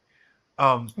 territory.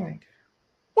 Um Right.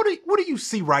 what do you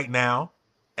see right now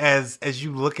as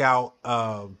you look out?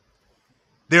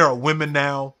 There are women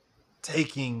now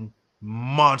taking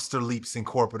monster leaps in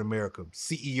corporate America,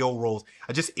 CEO roles.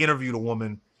 I just interviewed a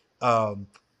woman um,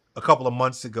 a couple of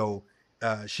months ago.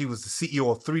 She was the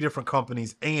CEO of 3 different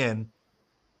companies, and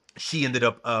she ended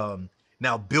up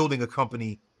now building a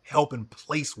company helping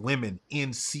place women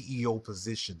in CEO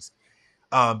positions.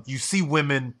 You see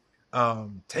women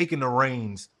taking the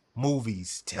reins,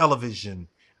 movies, television,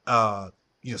 uh,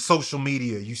 social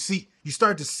media. You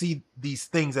start to see these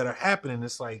things that are happening.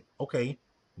 It's like, okay,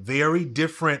 very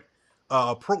different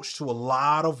approach to a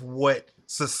lot of what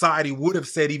society would have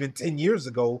said even 10 years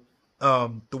ago.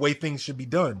 The way things should be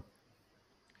done.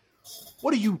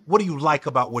 What do you like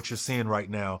about what you're seeing right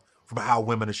now from how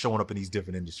women are showing up in these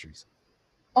different industries?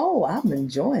 Oh, I'm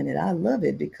enjoying it. I love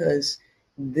it because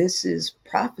this is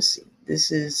prophecy. This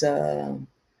is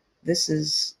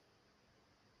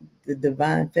the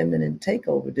divine feminine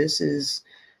takeover. This is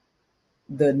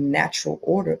the natural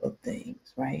order of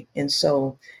things, right? And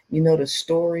so, the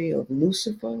story of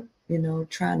Lucifer,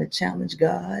 trying to challenge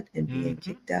God and being Mm-hmm.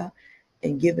 kicked out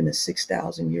and given a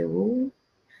 6,000 year rule,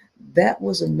 that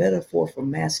was a metaphor for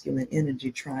masculine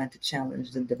energy trying to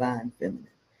challenge the divine feminine.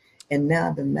 And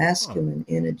now the Huh. masculine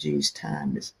energy's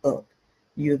time is up.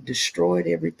 You have destroyed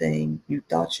everything. You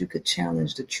thought you could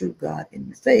challenge the true God and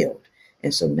you failed.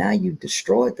 And so now you've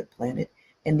destroyed the planet.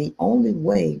 And the only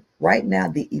way, right now,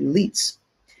 the elites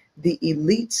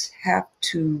have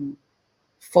to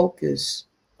focus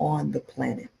on the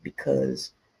planet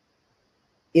because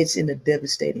it's in a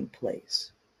devastating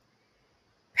place.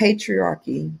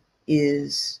 Patriarchy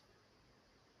is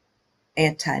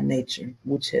anti nature,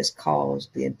 which has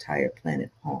caused the entire planet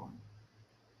harm.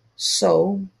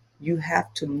 So you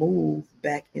have to move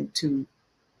back into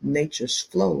nature's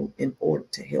flow in order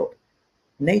to help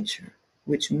nature,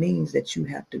 which means that you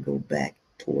have to go back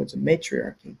towards a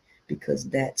matriarchy because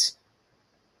that's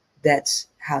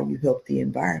how you help the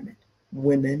environment.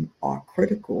 Women are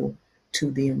critical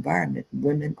to the environment.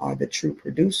 Women are the true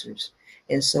producers.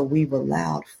 And so we've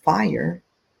allowed fire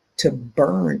to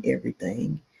burn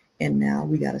everything. And now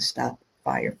we got to stop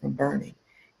fire from burning.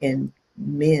 And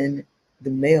men,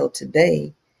 the male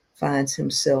today, finds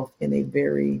himself in a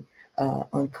very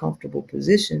uncomfortable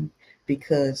position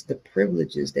because the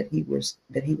privileges that he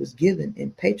was given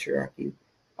in patriarchy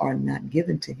are not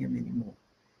given to him anymore,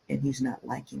 and he's not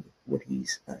liking what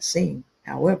he's seeing.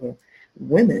 However,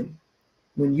 women,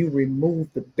 when you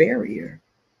remove the barrier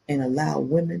and allow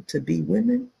women to be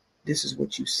women, this is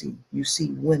what you see. You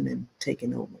see women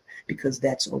taking over because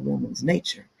that's a woman's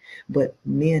nature. But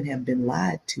men have been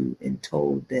lied to and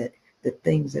told that the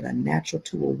things that are natural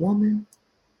to a woman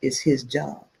is his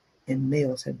job. And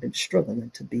males have been struggling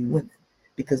to be women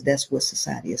because that's what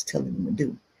society is telling them to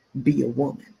do, be a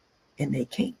woman. And they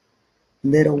can't.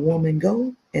 Let a woman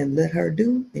go and let her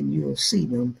do, and you'll see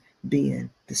them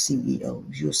being the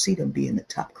CEOs. You'll see them being the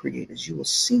top creators. You will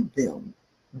see them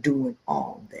doing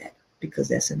all that because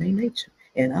that's in their nature.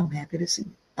 And I'm happy to see it.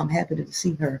 I'm happy to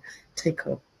see her take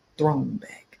her throne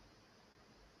back.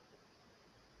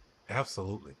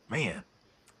 Absolutely, man.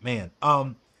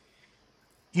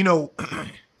 You know,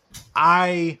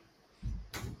 I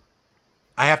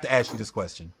I have to ask you this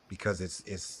question because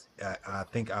I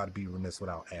think I'd be remiss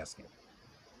without asking.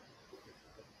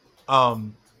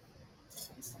 Um,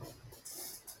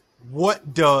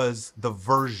 what does the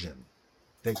version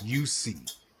that you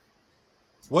see?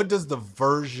 What does the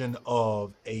version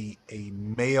of a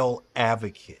male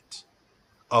advocate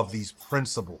of these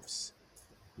principles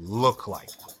look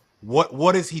like?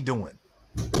 What is he doing?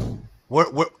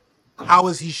 What how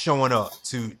is he showing up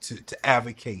to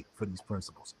advocate for these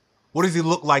principles? What does he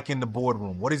look like in the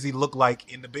boardroom? What does he look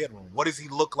like in the bedroom? What does he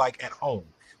look like at home?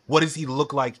 What does he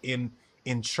look like in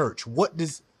church? What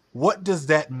does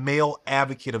that male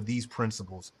advocate of these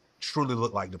principles truly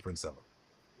look like to Princella?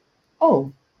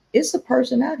 Oh, it's a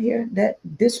person out here that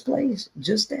displays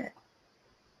just that.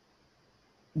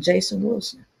 Jason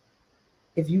Wilson.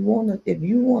 If you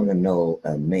wanna know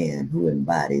a man who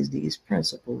embodies these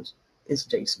principles, it's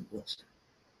Jason Wilson.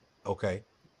 Okay.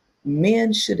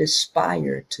 Men should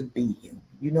aspire to be him.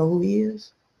 You know who he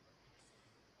is?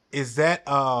 Is that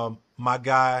my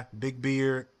guy, Big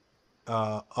Beard,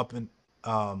 up in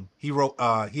he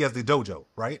has the dojo,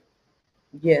 right?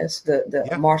 Yes, the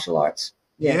Yeah. martial arts.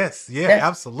 Yeah. Yes, yeah, That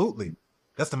absolutely.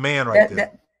 That's the man right that there.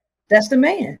 that that's the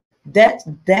man. That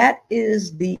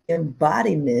is the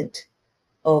embodiment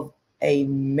of a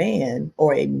man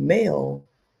or a male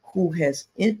who has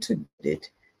integrated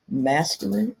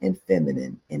masculine and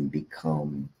feminine and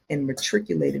become and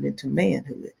matriculated into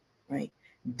manhood, right?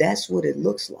 That's what it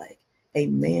looks like. A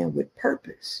man with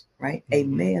purpose, right? A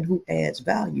Hmm. man who adds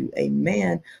value, a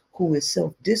man who is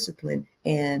self disciplined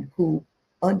and who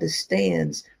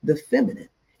understands the feminine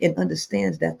and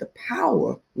understands that the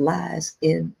power lies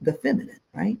in the feminine,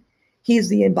 right? He is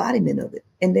the embodiment of it.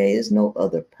 And there is no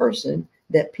other person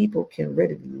that people can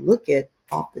readily look at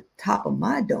off the top of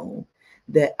my dome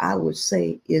that I would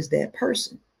say is that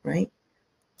person, right?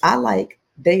 I like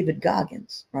David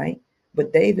Goggins, right?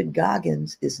 But David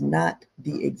Goggins is not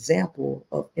the example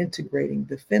of integrating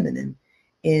the feminine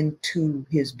into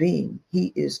his being.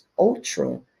 He is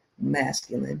ultra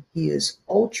masculine, he is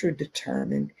ultra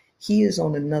determined, he is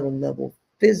on another level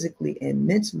physically and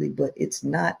mentally, but it's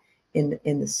not in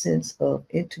the sense of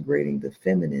integrating the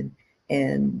feminine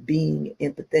and being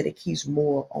empathetic. He's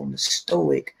more on the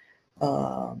stoic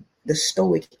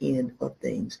end of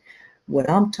things. What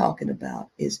I'm talking about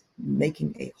is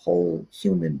making a whole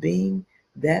human being.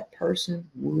 That person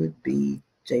would be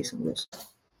Jason Wilson.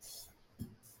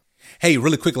 Hey,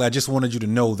 really quickly, I just wanted you to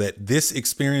know that this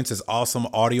experience is awesome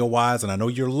audio wise, and I know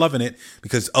you're loving it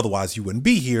because otherwise you wouldn't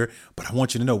be here. But I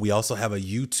want you to know we also have a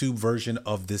YouTube version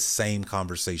of this same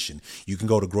conversation. You can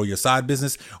go to Grow Your Side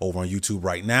Business over on YouTube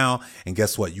right now, and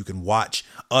guess what? You can watch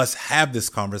us have this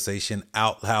conversation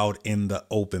out loud in the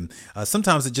open.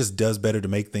 Sometimes it just does better to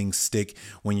make things stick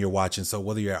when you're watching. So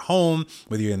whether you're at home,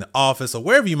 whether you're in the office, or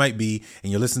wherever you might be,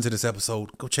 and you're listening to this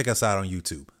episode, go check us out on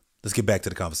YouTube. Let's get back to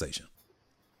the conversation.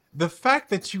 The fact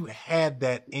that you had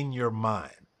that in your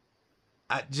mind,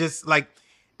 I just like,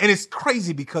 and it's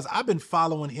crazy because I've been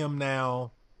following him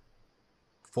now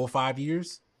 4 or 5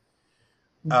 years.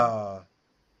 Mhm, Uh,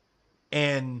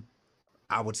 and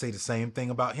I would say the same thing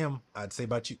about him. I'd say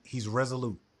about you. He's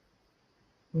resolute.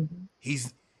 mhm,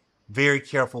 He's very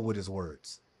careful with his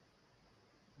words.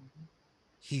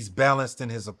 He's balanced in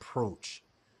his approach,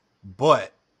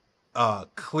 but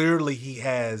clearly he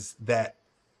has that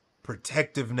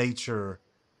protective nature,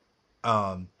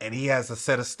 and he has a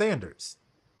set of standards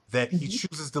that he mhm.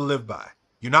 chooses to live by.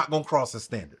 You're not going to cross his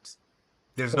standards.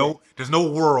 There's Correct.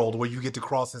 no world where you get to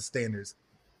cross his standards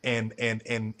and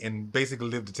basically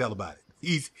live to tell about it.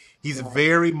 He's Right.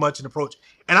 very much an approach,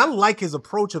 and I like his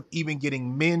approach of even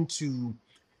getting men to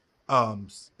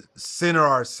center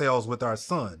ourselves with our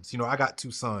sons. I got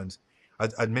two sons.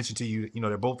 I mentioned to you,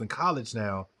 they're both in college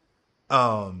now.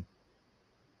 Um,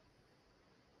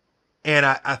 and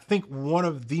I think one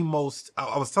of the most,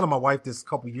 I was telling my wife this a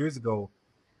couple years ago.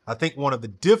 I think one of the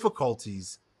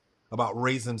difficulties about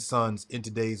raising sons in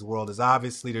today's world is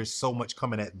obviously there's so much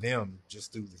coming at them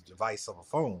just through the device of a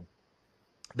phone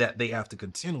that they have to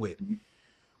contend with. Mhm,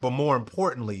 But more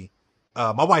importantly,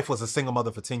 my wife was a single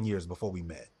mother for 10 years before we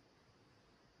met.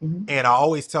 mhm, And I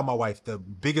always tell my wife the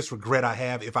biggest regret I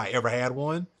have, if I ever had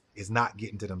one, is not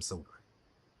getting to them sooner.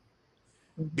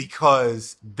 mhm.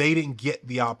 Because they didn't get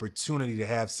the opportunity to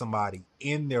have somebody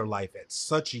in their life at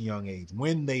such a young age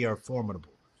when they are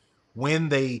formidable, when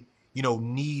they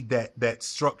need that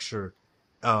structure,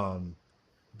 um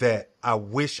that I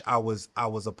wish I was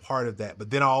a part of that. But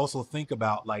then I also think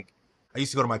about, like, I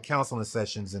used to go to my counseling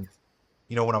sessions, and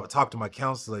when I would talk to my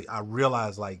counselor, I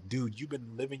realized, like, dude, you've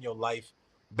been living your life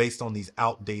based on these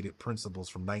outdated principles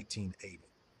from 1980.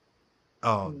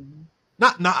 um Mhm.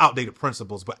 not outdated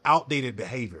principles, but outdated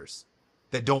behaviors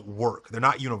that don't work. They're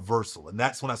not universal. And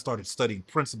that's when I started studying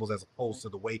principles as opposed to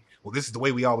the way, well, this is the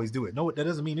way we always do it. No, that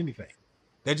doesn't mean anything.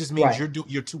 That just means Right. you're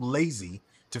too lazy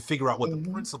to figure out what the Mhm.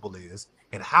 principle is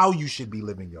and how you should be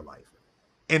living your life.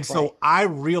 And Right. so I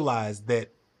realized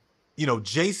that,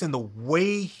 Jason, the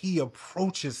way he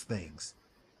approaches things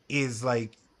is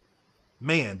like,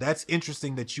 man, that's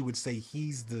interesting that you would say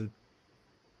he's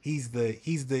he's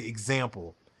the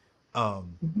example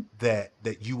Mhm. that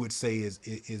you would say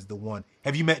is the one.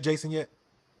 Have you met Jason yet?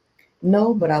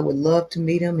 No, but I would love to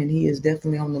meet him, and he is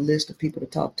definitely on the list of people to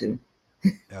talk to.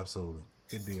 Absolutely.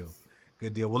 Good deal.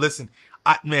 Good deal. Well, listen,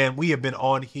 man, we have been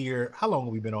on here. How long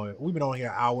have we been on? We've been on here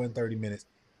an hour and 30 minutes.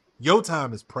 Your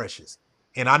time is precious.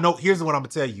 And I know, here's what I'm going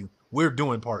to tell you. We're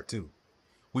doing part two.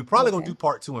 We probably going to Okay. do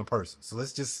part two in person. So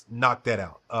let's just knock that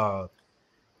out.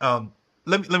 Um,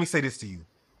 let me say this to you.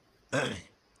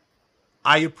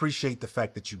 I appreciate the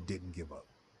fact that you didn't give up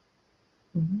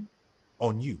Hmm.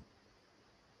 on you.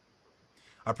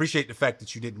 I appreciate the fact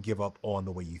that you didn't give up on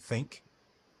the way you think.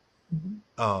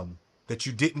 Hmm. That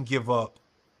you didn't give up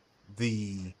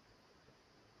the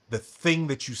thing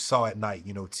that you saw at night.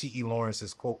 You know, T.E.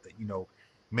 Lawrence's quote that,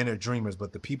 men are dreamers,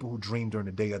 but the people who dream during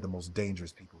the day are the most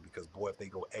dangerous people because, boy, if they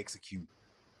go execute,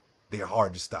 they're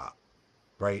hard to stop,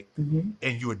 right? Hmm.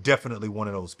 And you are definitely one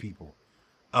of those people.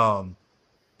 Um,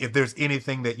 if there's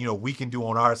anything that, we can do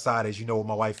on our side, as you know, with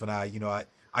my wife and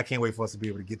I can't wait for us to be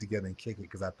able to get together and kick it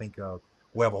because I think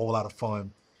we'll have a whole lot of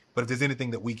fun. But if there's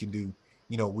anything that we can do,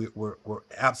 we're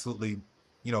absolutely,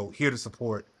 here to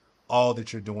support all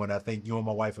that you're doing. I think you and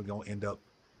my wife are going to end up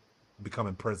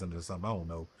becoming president or something. I don't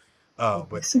know.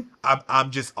 But Yes.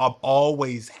 I'm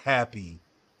always happy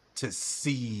to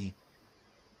see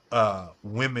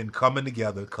women coming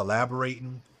together,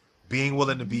 collaborating, being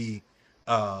willing to Hmm. be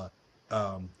uh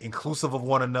inclusive of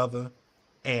one another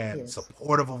and Yes.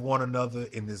 supportive of one another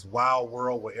in this wild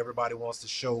world where everybody wants to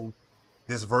show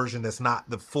this version that's not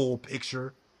the full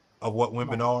picture of what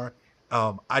women Right.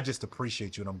 are. I just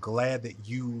appreciate you and I'm glad that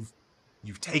you've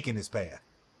taken this path.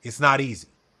 It's not easy.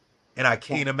 And I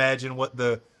can't Right. imagine what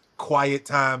the quiet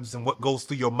times and what goes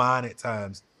through your mind at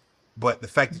times. But the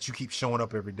fact that you keep showing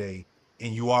up every day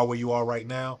and you are where you are right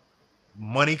now,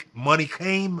 money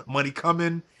came, money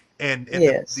coming, and to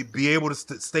Yes. be able to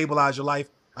stabilize your life,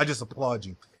 I just applaud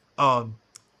you. Um,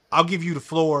 I'll give you the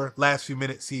floor. Last few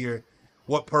minutes here.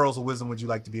 What pearls of wisdom would you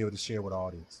like to be able to share with the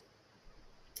audience?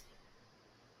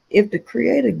 If the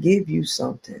Creator give you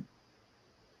something,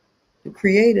 the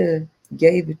Creator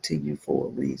gave it to you for a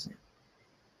reason,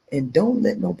 and don't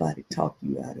let nobody talk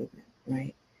you out of it.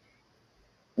 Right?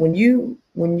 When you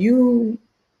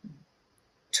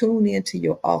tune into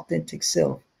your authentic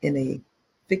self in a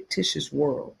fictitious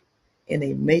world, in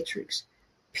a matrix,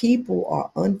 people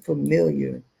are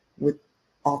unfamiliar with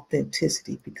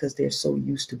authenticity because they're so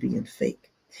used to being fake.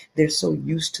 They're so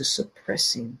used to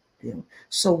suppressing them.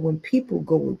 So when people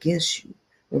go against you,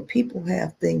 when people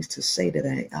have things to say that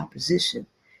are in opposition,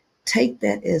 take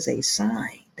that as a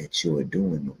sign that you are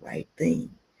doing the right thing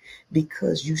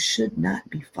because you should not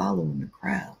be following the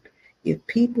crowd. If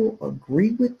people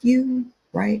agree with you,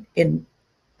 right, and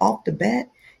off the bat,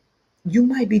 you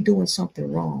might be doing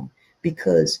something wrong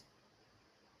because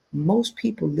most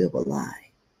people live a lie.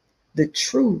 The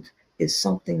truth is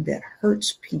something that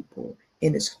hurts people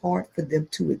and it's hard for them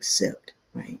to accept,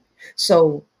 right?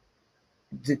 So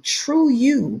the true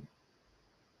you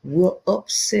will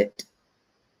upset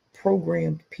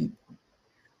programmed people,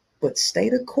 but stay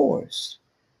the course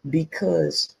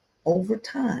because over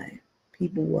time,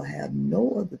 people will have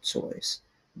no other choice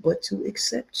but to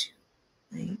accept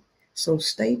you, right? So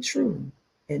stay true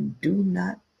and do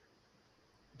not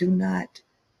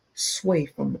sway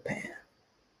from the path.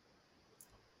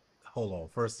 Hold on.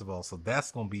 First of all, so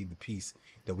that's gonna be the piece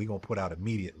that we're gonna put out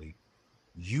immediately.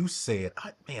 You said,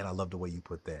 man, I love the way you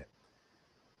put that.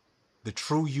 The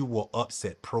true you will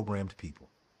upset programmed people.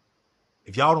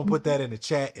 If y'all don't put Mhm. that in the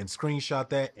chat and screenshot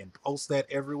that and post that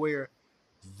everywhere,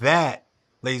 that,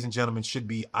 ladies and gentlemen, should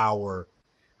be our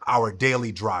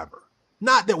daily driver.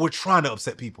 Not that we're trying to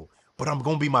upset people, but I'm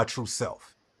gonna be my true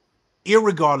self,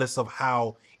 irregardless of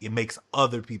how it makes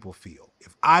other people feel.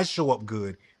 If I show up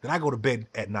good, then I go to bed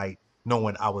at night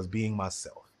knowing I was being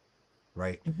myself.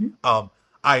 Right? Mhm. Um,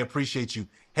 I appreciate you.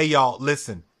 Hey y'all,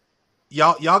 listen,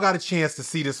 y'all got a chance to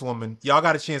see this woman. Y'all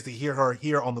got a chance to hear her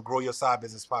here on the Grow Your Side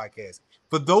Business podcast.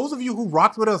 For those of you who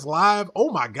rocked with us live,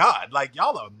 oh my God, like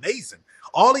y'all are amazing.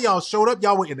 All of y'all showed up.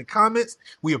 Y'all were in the comments.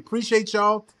 We appreciate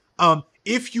y'all.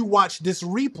 If you watch this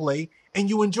replay and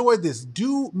you enjoyed this,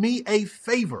 do me a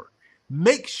favor.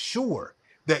 Make sure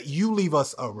that you leave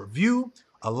us a review,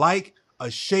 a like, a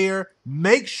share.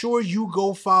 Make sure you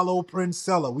go follow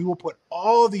Princella. We will put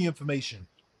all the information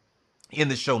in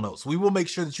the show notes. We will make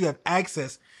sure that you have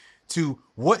access to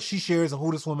what she shares and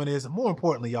who this woman is. And more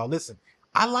importantly, y'all, listen,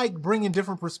 I like bringing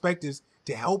different perspectives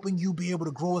to helping you be able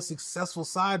to grow a successful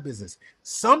side business.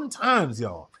 Sometimes,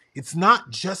 y'all, it's not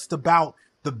just about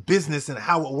the business and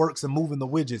how it works and moving the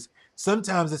widgets.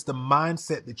 Sometimes it's the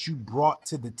mindset that you brought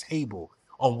to the table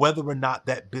on whether or not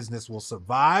that business will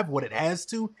survive what it has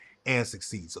to and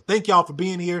succeed. So thank y'all for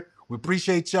being here. We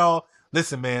appreciate y'all.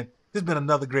 Listen, man, this has been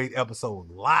another great episode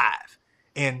live.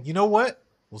 And you know what?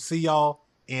 We'll see y'all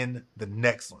in the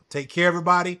next one. Take care,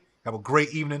 everybody. Have a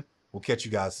great evening. We'll catch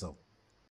you guys soon.